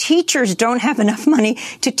 and the teachers don't have enough money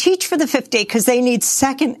to teach for the fifth day because they need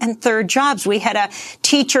second and third jobs. We had a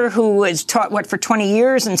teacher who was taught, for 20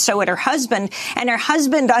 years, and so had her husband. And her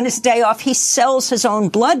husband, on his day off, he sells his own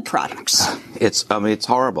blood products. It's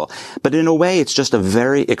horrible. But in a way, it's just a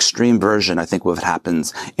very extreme version, I think, of what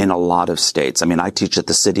happens in a lot of states. I mean, I teach at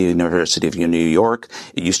the City University of New York.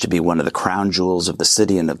 It used to be one of the crown jewels of the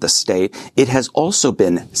city and of the state. It has also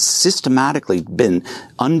been systematically been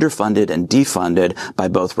underfunded and defunded by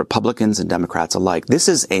both Republicans and Democrats alike. This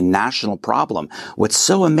is a national problem. What's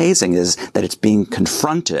so amazing is that it's being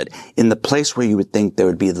confronted in the place where you would think there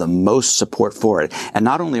would be the most support for it. And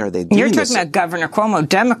not only are they doing this... You're talking about Governor Cuomo,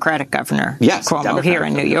 Democratic Governor Cuomo Democratic here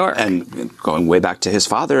in New York. And going way back to his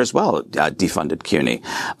father as well, defunded CUNY.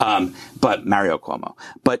 But Mario Cuomo.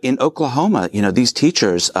 But in Oklahoma, these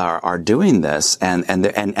teachers are doing this and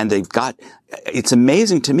they've got, it's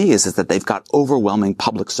amazing to me is that they've got overwhelming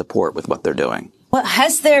public support with what they're doing. Well,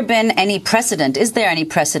 has there been any precedent? Is there any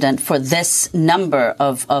precedent for this number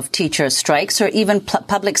of teacher strikes or even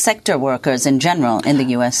public sector workers in general in the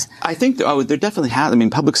U.S.? I think there definitely has. I mean,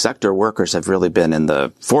 public sector workers have really been in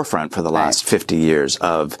the forefront for the last 50 years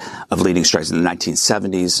of leading strikes. In the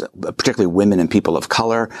 1970s, particularly women and people of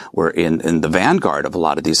color were in the vanguard of a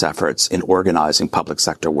lot of these efforts in organizing public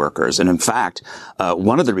sector workers. And in fact,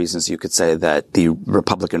 one of the reasons you could say that the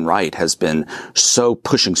Republican right has been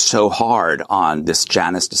pushing so hard on this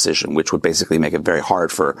Janus decision, which would basically make it very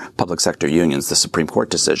hard for public sector unions, the Supreme Court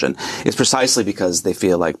decision, is precisely because they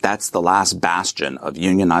feel like that's the last bastion of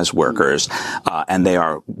unionized workers, and they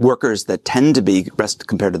are workers that tend to be,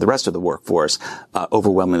 compared to the rest of the workforce,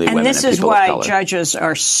 overwhelmingly women and people of color. And this is why judges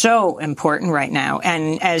are so important right now.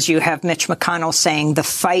 And as you have Mitch McConnell saying the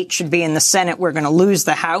fight should be in the Senate, we're going to lose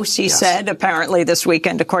the House, he said, apparently this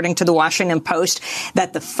weekend, according to the Washington Post,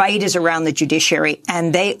 that the fight is around the judiciary,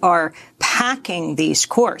 and they are packing these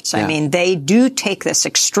courts. I mean, they do take this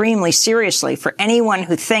extremely seriously. For anyone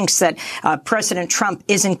who thinks that President Trump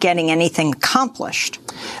isn't getting anything accomplished.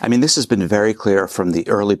 I mean, this has been very clear from the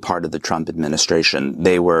early part of the Trump administration.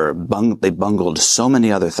 They bungled so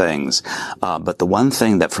many other things, but the one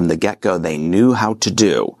thing that from the get-go they knew how to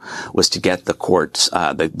do was to get the courts,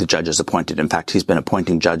 the judges appointed. In fact, he's been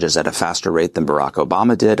appointing judges at a faster rate than Barack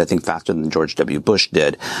Obama did. I think faster than George W. Bush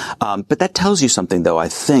did. But that tells you something, though, I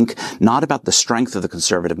think, not about the strength of the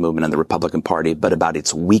conservative movement and the Republican Party, but about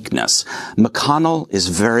its weakness. McConnell is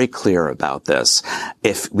very clear about this.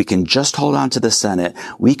 If we can just hold on to the Senate,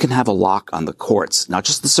 we can have a lock on the courts, not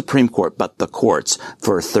just the Supreme Court, but the courts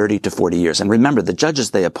for 30 to 40 years. And remember, the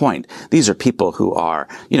judges they appoint, these are people who are,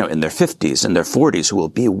 in their 50s and their 40s who will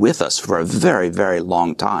be with us for a very, very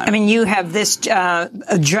long time. I mean, you have this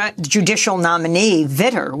judicial nominee,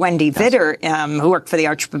 Wendy Vitter, who worked for the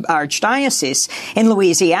Archdiocese in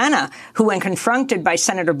Louisiana, who, when confronted by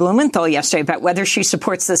Senator Blumenthal yesterday about whether she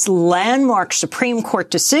supports this landmark Supreme Court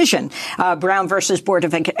decision, Brown versus Board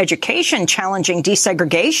of Education, challenging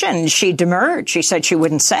desegregation, she demurred. She said she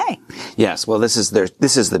wouldn't say. Yes, well, this is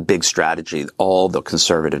the big strategy. All the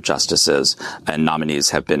conservative justices and nominees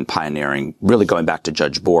have been pioneering, really going back to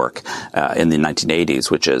Judge Bork in the 1980s,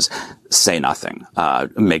 which is say nothing,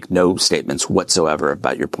 make no statements whatsoever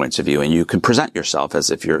about your points of view, and you can present yourself as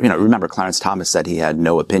if you're, remember Clarence Thomas said he had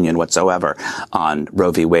no opinion whatsoever on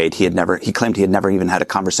Roe v. Wade. He claimed he had never even had a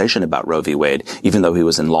conversation about Roe v. Wade, even though he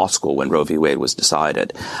was in law school when Roe v. Wade was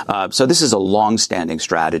decided. So this is a long-standing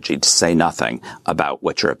strategy to say nothing about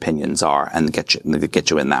what your opinions are and get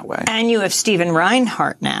you in that way. And you have Stephen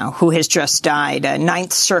Reinhart now, who has just died.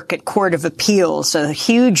 Ninth Circuit Court of Appeals, a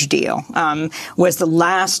huge deal, was the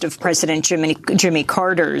last of President Jimmy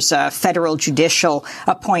Carter's federal judicial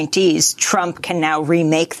appointees. Trump can now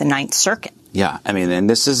remake the Ninth Circuit. Yeah, I mean, and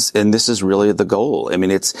this is really the goal. I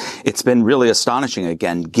mean, it's been really astonishing,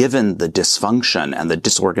 again, given the dysfunction and the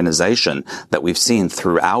disorganization that we've seen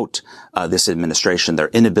throughout this administration, their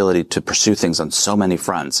inability to pursue things on so many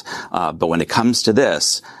fronts. But when it comes to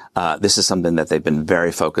this is something that they've been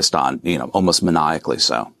very focused on, almost maniacally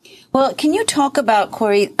so. Well, can you talk about,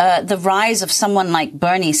 Corey, the rise of someone like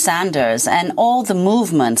Bernie Sanders and all the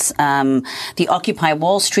movements, the Occupy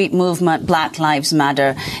Wall Street movement, Black Lives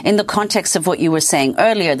Matter, in the context of what you were saying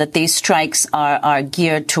earlier, that these strikes are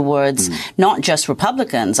geared towards not just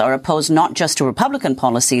Republicans, are opposed not just to Republican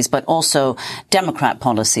policies, but also Democrat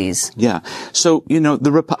policies? Yeah. So,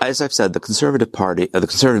 as I've said, the Conservative Party, the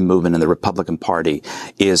Conservative movement and the Republican Party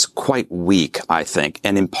is quite weak, I think.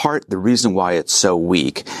 And in part, the reason why it's so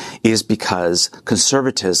weak is because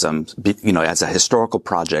conservatism, as a historical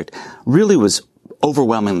project, really was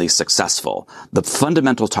overwhelmingly successful. The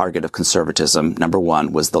fundamental target of conservatism, number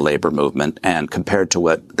one, was the labor movement, and compared to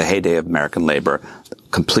what the heyday of American labor,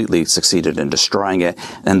 completely succeeded in destroying it.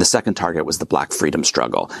 And the second target was the Black freedom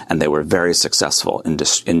struggle, and they were very successful in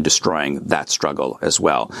destroying that struggle as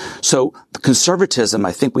well. So conservatism,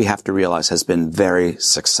 I think we have to realize, has been very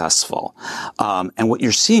successful. And what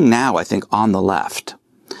you're seeing now, I think, on the left,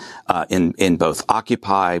 in both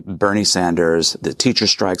Occupy, Bernie Sanders, the teacher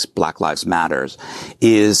strikes, Black Lives Matters,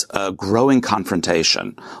 is a growing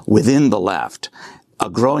confrontation within the left, a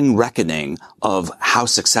growing reckoning of how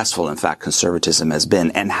successful, in fact, conservatism has been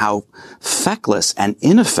and how feckless and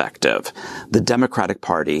ineffective the Democratic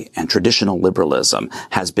Party and traditional liberalism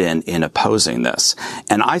has been in opposing this.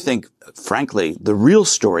 And I think, frankly, the real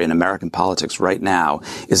story in American politics right now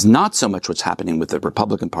is not so much what's happening with the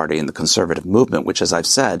Republican Party and the conservative movement, which, as I've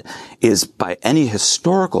said, is by any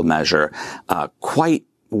historical measure quite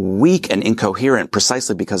weak and incoherent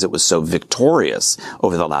precisely because it was so victorious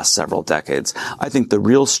over the last several decades. I think the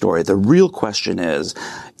real story, the real question is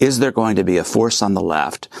there going to be a force on the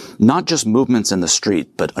left, not just movements in the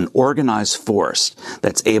street, but an organized force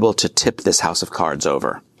that's able to tip this house of cards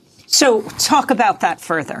over? So talk about that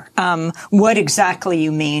further. What exactly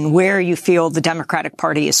you mean, where you feel the Democratic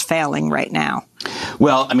Party is failing right now?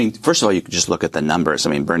 Well, first of all, you could just look at the numbers.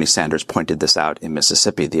 Bernie Sanders pointed this out in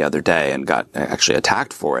Mississippi the other day and got actually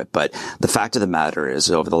attacked for it. But the fact of the matter is,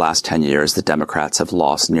 over the last 10 years, the Democrats have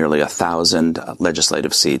lost nearly 1,000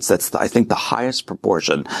 legislative seats. That's, I think, the highest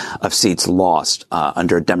proportion of seats lost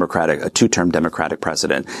under a two-term Democratic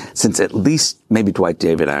president since at least maybe Dwight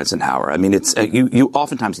David Eisenhower. You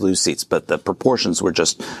oftentimes lose seats, but the proportions were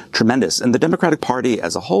just tremendous. And the Democratic Party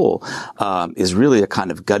as a whole is really a kind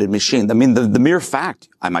of gutted machine. The mere fact,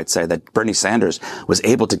 I might say, that Bernie Sanders was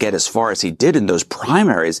able to get as far as he did in those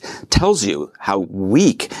primaries tells you how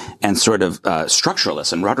weak and sort of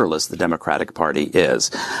structureless and rudderless the Democratic Party is.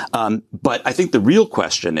 But I think the real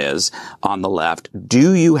question is, on the left,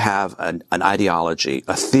 do you have an ideology,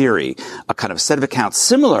 a theory, a kind of set of accounts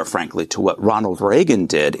similar, frankly, to what Ronald Reagan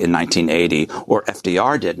did in 1980 or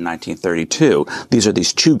FDR did in 1932? These are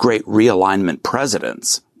these two great realignment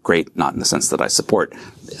presidents. Great, not in the sense that I support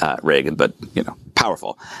Reagan, but,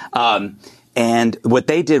 powerful. And what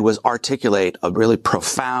they did was articulate a really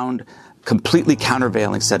profound, completely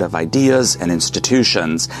countervailing set of ideas and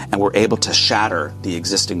institutions, and were able to shatter the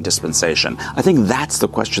existing dispensation. I think that's the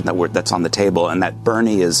question that's on the table, and that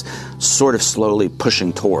Bernie is sort of slowly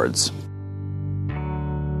pushing towards.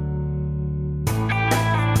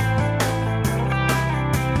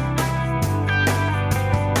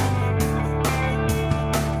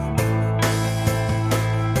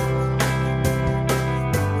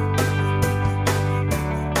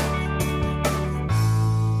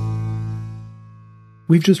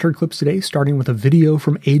 We've just heard clips today, starting with a video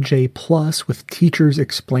from AJ Plus with teachers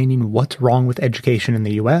explaining what's wrong with education in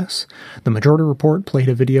the U.S. The Majority Report played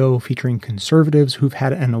a video featuring conservatives who've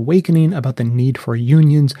had an awakening about the need for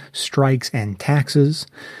unions, strikes, and taxes.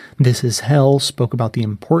 This Is Hell spoke about the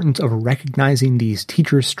importance of recognizing these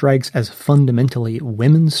teachers' strikes as fundamentally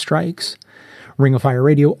women's strikes. Ring of Fire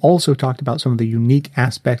Radio also talked about some of the unique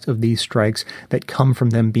aspects of these strikes that come from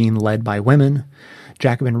them being led by women.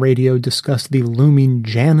 Jacobin Radio discussed the looming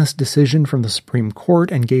Janus decision from the Supreme Court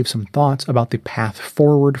and gave some thoughts about the path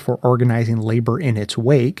forward for organizing labor in its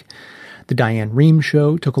wake. The Diane Rehm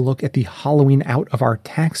Show took a look at the hollowing out of our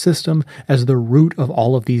tax system as the root of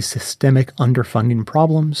all of these systemic underfunding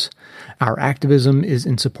problems. Our activism is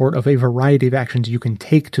in support of a variety of actions you can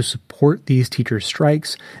take to support these teachers'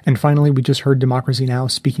 strikes. And finally, we just heard Democracy Now!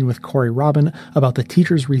 Speaking with Corey Robin about the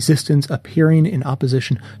teachers' resistance appearing in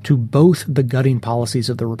opposition to both the gutting policies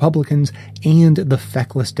of the Republicans and the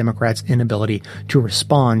feckless Democrats' inability to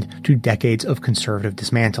respond to decades of conservative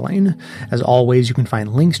dismantling. As always, you can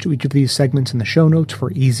find links to each of these segments in the show notes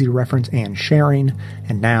for easy reference and sharing.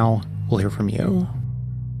 And now, we'll hear from you.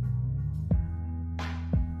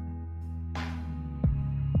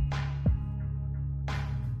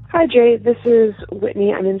 Hi, Jay. This is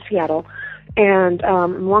Whitney. I'm in Seattle. And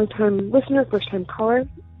I'm a long-time listener, first-time caller.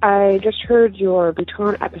 I just heard your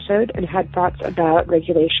Bhutan episode and had thoughts about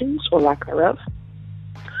regulations or lack thereof.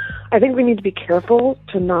 I think we need to be careful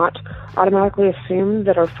to not automatically assume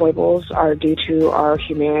that our foibles are due to our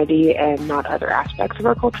humanity and not other aspects of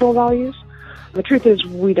our cultural values. The truth is,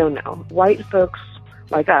 we don't know. White folks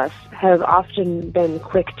like us have often been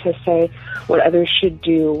quick to say what others should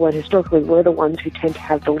do when historically we're the ones who tend to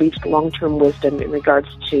have the least long-term wisdom in regards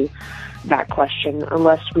to that question,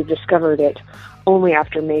 unless we've discovered it only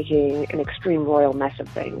after making an extreme royal mess of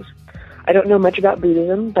things. I don't know much about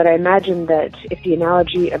Buddhism, but I imagine that if the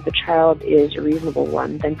analogy of the child is a reasonable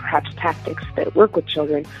one, then perhaps tactics that work with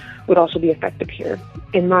children would also be effective here.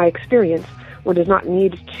 In my experience, one does not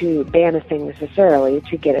need to ban a thing necessarily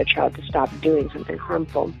to get a child to stop doing something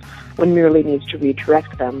harmful. One merely needs to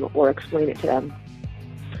redirect them or explain it to them.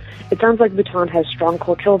 It sounds like Bhutan has strong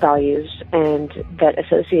cultural values, and that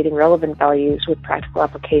associating relevant values with practical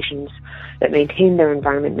applications that maintain their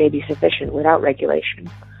environment may be sufficient without regulation.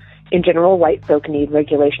 In general, white folk need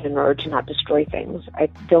regulation in order to not destroy things. I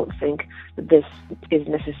don't think that this is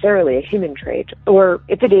necessarily a human trait, or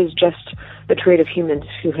if it is, just the trait of humans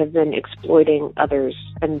who have been exploiting others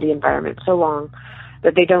and the environment so long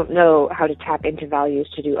that they don't know how to tap into values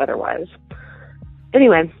to do otherwise.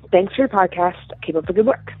 Anyway, thanks for your podcast. Keep up the good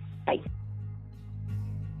work. Bye.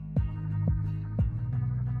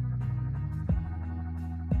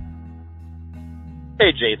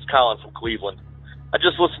 Hey, Jay, it's Colin from Cleveland. I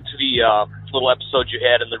just listened to the little episode you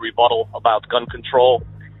had in the rebuttal about gun control.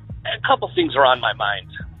 A couple things are on my mind.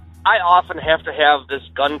 I often have to have this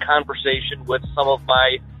gun conversation with some of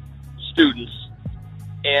my students,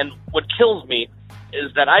 and what kills me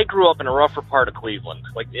is that I grew up in a rougher part of Cleveland,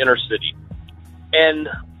 like the inner city. And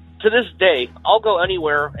to this day, I'll go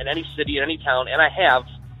anywhere in any city, in any town, and I have,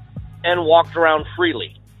 and walked around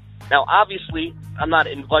freely. Now, obviously, I'm not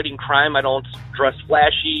inviting crime. I don't dress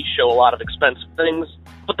flashy, show a lot of expensive things.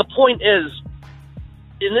 But the point is,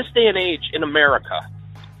 in this day and age in America,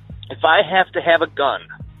 if I have to have a gun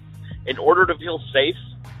in order to feel safe,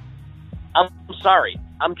 I'm sorry,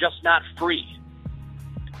 I'm just not free.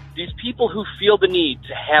 These people who feel the need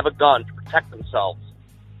to have a gun to protect themselves,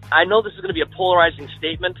 I know this is going to be a polarizing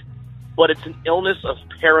statement, but it's an illness of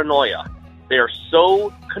paranoia. They are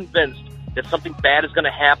so convinced that something bad is going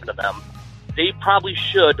to happen to them, they probably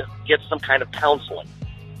should get some kind of counseling.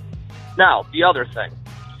 Now, the other thing.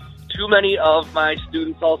 Too many of my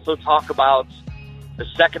students also talk about the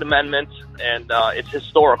Second Amendment and its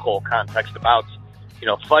historical context about,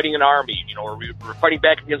 fighting an army, we're fighting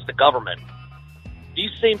back against the government.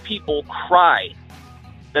 These same people cry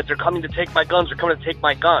that they're coming to take my guns, they're coming to take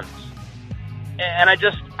my guns. And I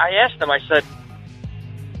asked them, I said,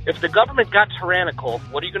 if the government got tyrannical,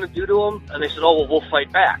 what are you going to do to them? And they said, oh, well, we'll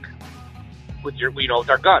fight back with with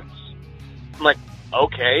our guns. I'm like,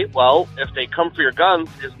 okay, well, if they come for your guns,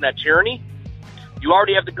 isn't that tyranny? You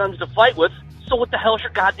already have the guns to fight with, so what the hell's your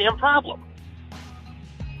goddamn problem?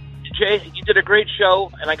 Jay, you did a great show,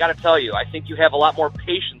 and I got to tell you, I think you have a lot more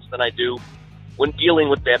patience than I do when dealing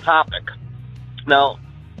with that topic. Now,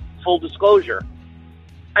 full disclosure,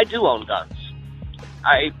 I do own guns.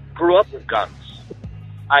 I grew up with guns.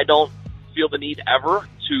 I don't feel the need ever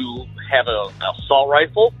to have an assault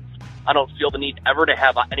rifle. I don't feel the need ever to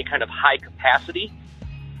have any kind of high capacity.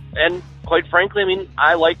 And quite frankly,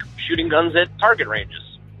 I like shooting guns at target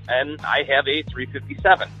ranges. And I have a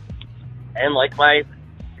 .357. And like my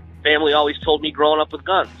family always told me growing up with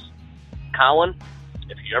guns, Colin,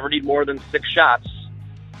 if you ever need more than 6 shots,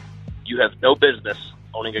 you have no business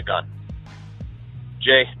owning a gun.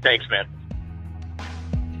 Jay, thanks, man.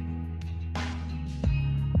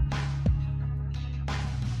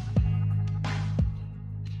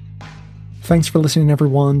 Thanks for listening,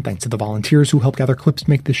 everyone. Thanks to the volunteers who help gather clips to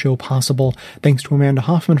make this show possible. Thanks to Amanda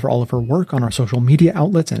Hoffman for all of her work on our social media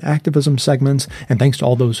outlets and activism segments. And thanks to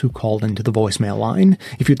all those who called into the voicemail line.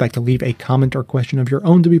 If you'd like to leave a comment or question of your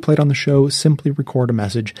own to be played on the show, simply record a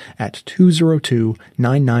message at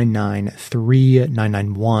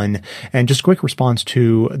 202-999-3991. And just a quick response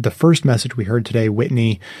to the first message we heard today,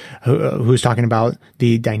 Whitney, who's talking about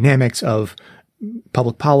the dynamics of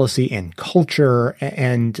public policy and culture.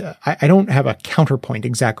 And I don't have a counterpoint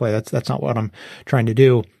exactly. That's not what I'm trying to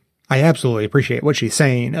do. I absolutely appreciate what she's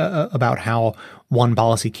saying about how one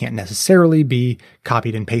policy can't necessarily be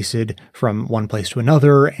copied and pasted from one place to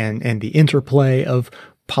another, and the interplay of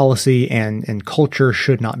policy and culture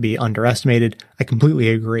should not be underestimated. I completely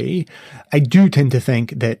agree. I do tend to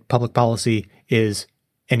think that public policy is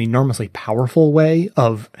an enormously powerful way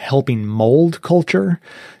of helping mold culture.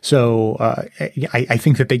 So I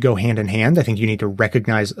think that they go hand in hand. I think you need to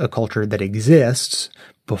recognize a culture that exists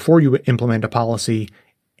before you implement a policy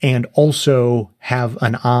and also have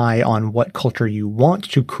an eye on what culture you want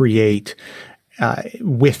to create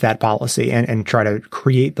with that policy and try to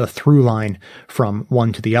create the through line from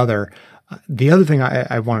one to the other. The other thing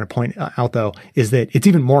I wanted to point out, though, is that it's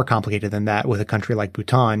even more complicated than that with a country like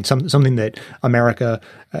Bhutan, something that America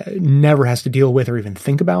never has to deal with or even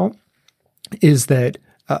think about, is that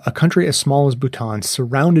a country as small as Bhutan,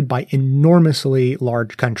 surrounded by enormously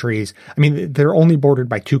large countries. I mean, they're only bordered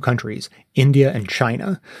by two countries, India and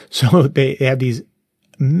China. So they have these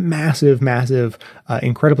massive,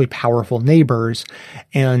 incredibly powerful neighbors.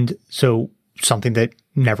 And so something that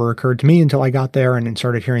never occurred to me until I got there and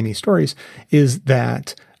started hearing these stories is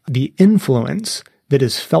that the influence that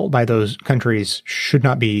is felt by those countries should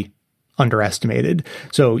not be underestimated.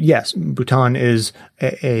 So yes, Bhutan is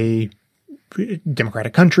a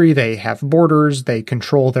democratic country. They have borders. They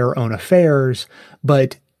control their own affairs,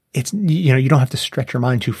 but it's, you don't have to stretch your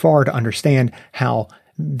mind too far to understand how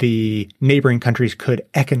the neighboring countries could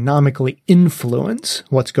economically influence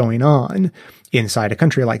what's going on inside a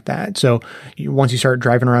country like that. So once you start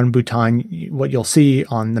driving around Bhutan, what you'll see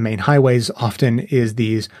on the main highways often is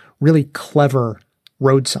these really clever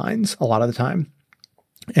road signs a lot of the time.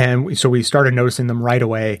 And so we started noticing them right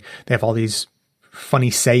away. They have all these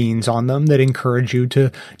funny sayings on them that encourage you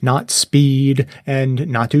to not speed and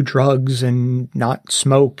not do drugs and not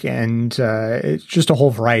smoke. And it's just a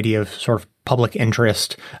whole variety of sort of public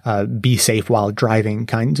interest, be safe while driving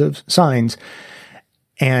kinds of signs.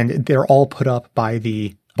 And they're all put up by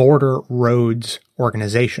the Border Roads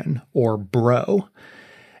Organization, or BRO.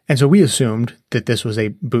 And so we assumed that this was a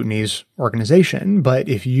Bhutanese organization. But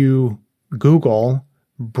if you Google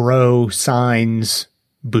BRO signs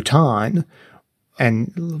Bhutan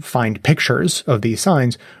and find pictures of these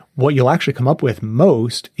signs, what you'll actually come up with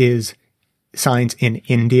most is signs in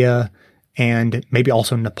India and maybe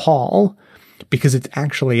also Nepal, because it's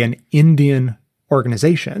actually an Indian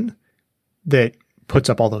organization that puts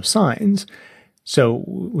up all those signs. So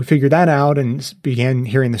we figured that out and began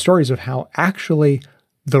hearing the stories of how actually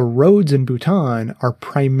the roads in Bhutan are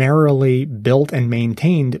primarily built and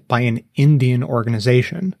maintained by an Indian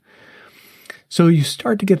organization. So you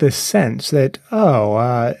start to get this sense that,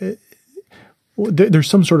 there's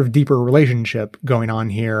some sort of deeper relationship going on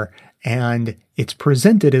here. And it's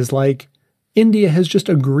presented as like India has just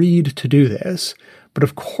agreed to do this. But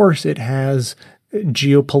of course it has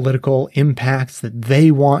geopolitical impacts that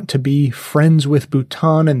they want to be friends with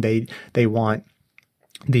Bhutan, and they want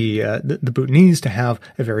the Bhutanese to have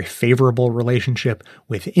a very favorable relationship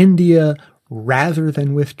with India rather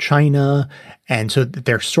than with China. And so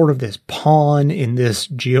they're sort of this pawn in this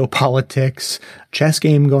geopolitics chess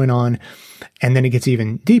game going on. And then it gets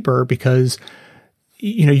even deeper because,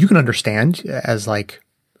 you can understand as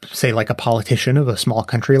say a politician of a small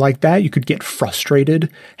country like that, you could get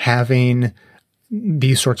frustrated having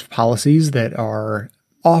these sorts of policies that are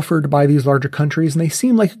offered by these larger countries, and they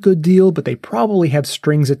seem like a good deal, but they probably have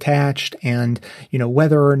strings attached. And,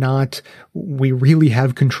 whether or not we really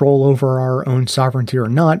have control over our own sovereignty or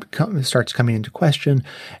not starts coming into question.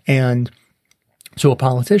 And so a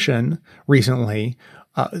politician recently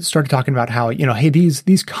started talking about how, hey,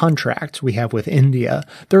 these contracts we have with India,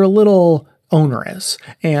 they're a little onerous.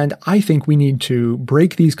 And I think we need to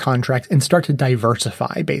break these contracts and start to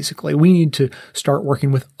diversify, basically. We need to start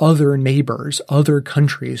working with other neighbors, other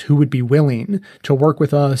countries who would be willing to work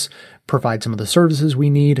with us, provide some of the services we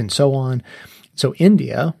need, and so on. So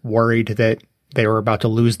India, worried that they were about to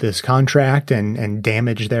lose this contract and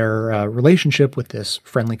damage their relationship with this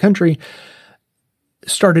friendly country,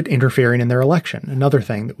 started interfering in their election. Another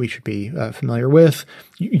thing that we should be familiar with.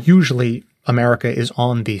 Usually America is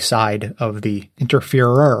on the side of the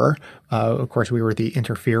interferer. Of course, we were the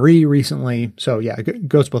interferee recently. So yeah, it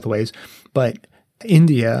goes both ways. But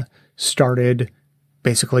India started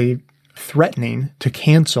basically threatening to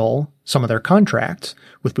cancel some of their contracts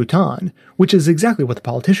with Bhutan, which is exactly what the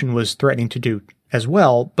politician was threatening to do as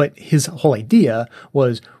well. But his whole idea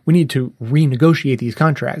was we need to renegotiate these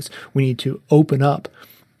contracts. We need to open up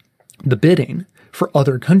the bidding for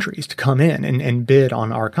other countries to come in and bid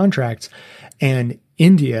on our contracts. And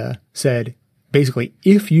India said, basically,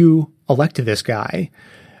 if you elect this guy,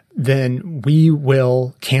 then we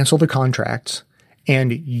will cancel the contracts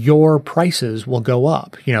and your prices will go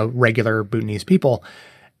up, regular Bhutanese people,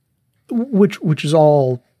 which is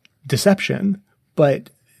all deception. But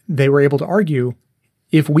they were able to argue,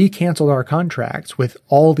 if we canceled our contracts with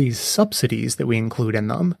all these subsidies that we include in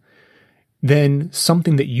them, then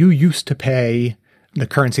something that you used to pay The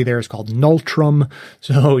currency there is called Nultrum.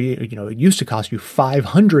 So, it used to cost you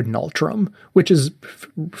 500 Nultrum, which is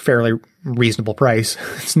fairly reasonable price.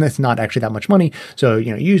 It's not actually that much money. So,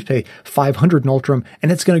 you used to pay 500 Nultrum,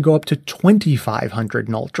 and it's going to go up to 2,500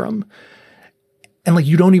 Nultrum. And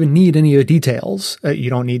you don't even need any of the details. You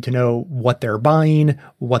don't need to know what they're buying,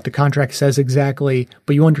 what the contract says exactly,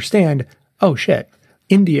 but you understand, oh shit,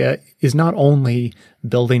 India is not only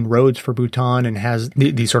building roads for Bhutan and has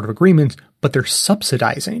these sort of agreements, but they're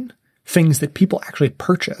subsidizing things that people actually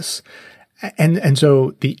purchase. And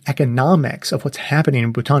so the economics of what's happening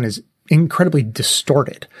in Bhutan is incredibly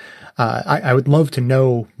distorted. I would love to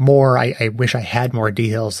know more. I wish I had more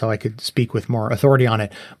details so I could speak with more authority on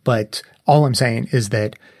it. But all I'm saying is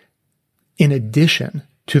that in addition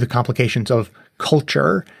to the complications of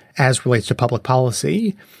culture as relates to public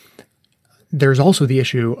policy, there's also the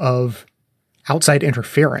issue of outside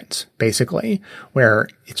interference, basically, where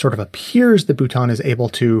it sort of appears that Bhutan is able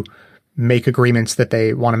to make agreements that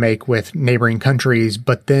they want to make with neighboring countries.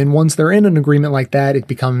 But then once they're in an agreement like that, it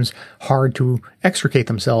becomes hard to extricate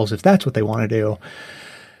themselves if that's what they want to do.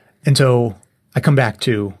 And so I come back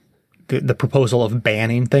to the proposal of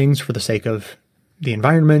banning things for the sake of the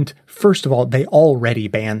environment. First of all, they already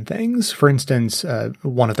ban things. For instance,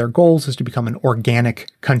 one of their goals is to become an organic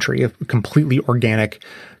country, a completely organic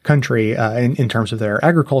country in terms of their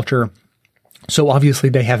agriculture. So obviously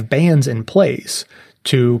they have bans in place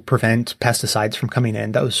to prevent pesticides from coming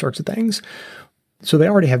in, those sorts of things. So they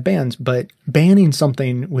already have bans, but banning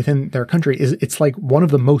something within their country it's like one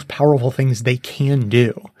of the most powerful things they can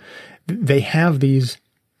do. They have these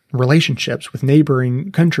relationships with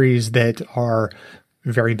neighboring countries that are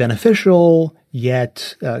very beneficial,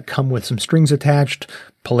 yet come with some strings attached,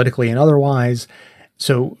 politically and otherwise.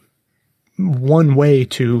 So one way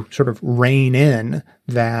to sort of rein in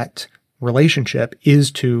that relationship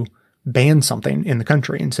is to ban something in the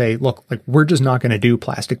country and say, look, we're just not going to do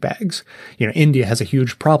plastic bags. India has a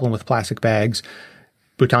huge problem with plastic bags.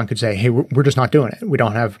 Bhutan could say, hey, we're just not doing it. We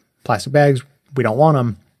don't have plastic bags. We don't want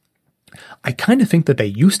them. I kind of think that they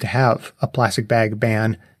used to have a plastic bag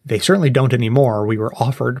ban. They certainly don't anymore. We were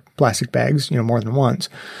offered plastic bags, more than once.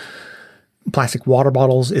 Plastic water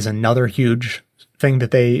bottles is another huge thing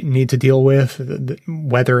that they need to deal with,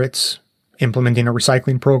 whether it's implementing a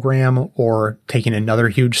recycling program or taking another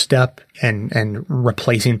huge step and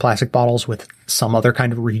replacing plastic bottles with some other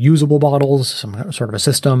kind of reusable bottles, some sort of a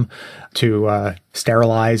system to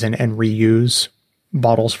sterilize and reuse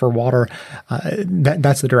bottles for water.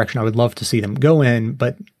 That's the direction I would love to see them go in.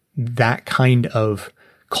 But that kind of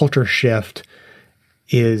culture shift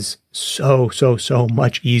is so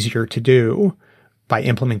much easier to do by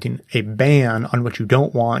implementing a ban on what you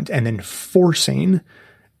don't want and then forcing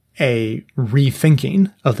a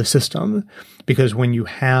rethinking of the system. Because when you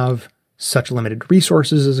have such limited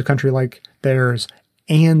resources as a country like theirs,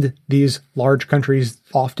 and these large countries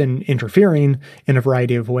often interfering in a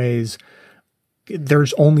variety of ways,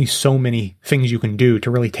 there's only so many things you can do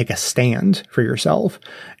to really take a stand for yourself.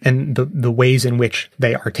 And the ways in which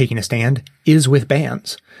they are taking a stand is with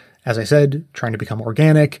bans. As I said, trying to become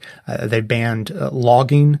organic. They banned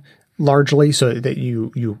logging largely so that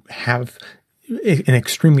you have an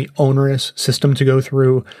extremely onerous system to go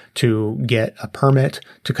through to get a permit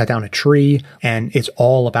to cut down a tree. And it's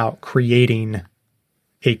all about creating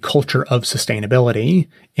a culture of sustainability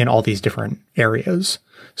in all these different areas.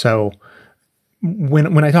 So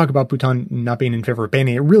when I talk about Bhutan not being in favor of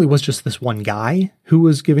banning, it really was just this one guy who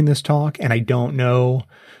was giving this talk. And I don't know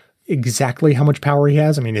exactly how much power he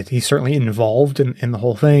has. I mean, he's certainly involved in the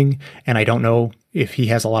whole thing. And I don't know if he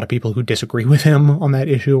has a lot of people who disagree with him on that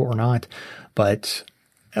issue or not. But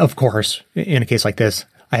of course, in a case like this,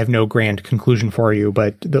 I have no grand conclusion for you,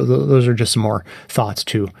 but those are just some more thoughts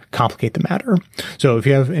to complicate the matter. So if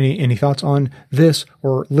you have any thoughts on this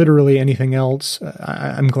or literally anything else,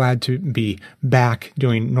 I'm glad to be back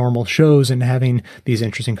doing normal shows and having these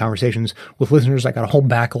interesting conversations with listeners. I got a whole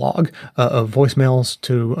backlog of voicemails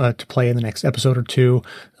to play in the next episode or two,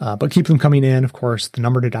 but keep them coming in. Of course, the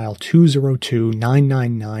number to dial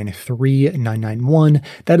 202-999-3991.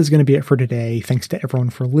 That is going to be it for today. Thanks to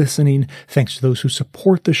everyone for listening. Thanks to those who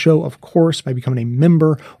support the show, of course, by becoming a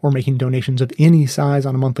member or making donations of any size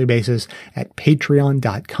on a monthly basis at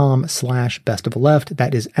patreon.com/bestoftheleft.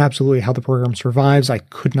 That is absolutely how the program survives. I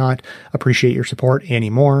could not appreciate your support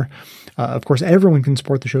anymore. Of course, everyone can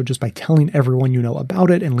support the show just by telling everyone you know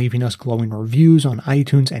about it and leaving us glowing reviews on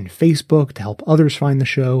iTunes and Facebook to help others find the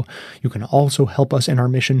show. You can also help us in our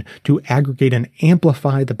mission to aggregate and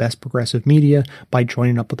amplify the best progressive media by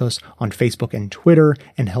joining up with us on Facebook and Twitter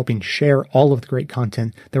and helping share all of the great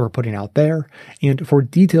content that we're putting out there. And for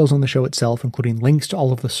details on the show itself, including links to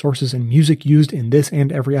all of the sources and music used in this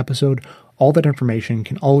and every episode, all that information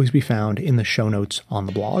can always be found in the show notes on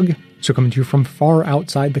the blog. So coming to you from far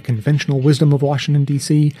outside the conventional wisdom of Washington,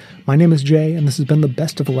 D.C., my name is Jay, and this has been the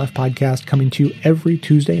Best of the Left podcast, coming to you every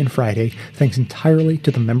Tuesday and Friday, thanks entirely to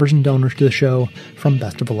the members and donors to the show from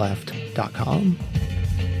bestoftheleft.com.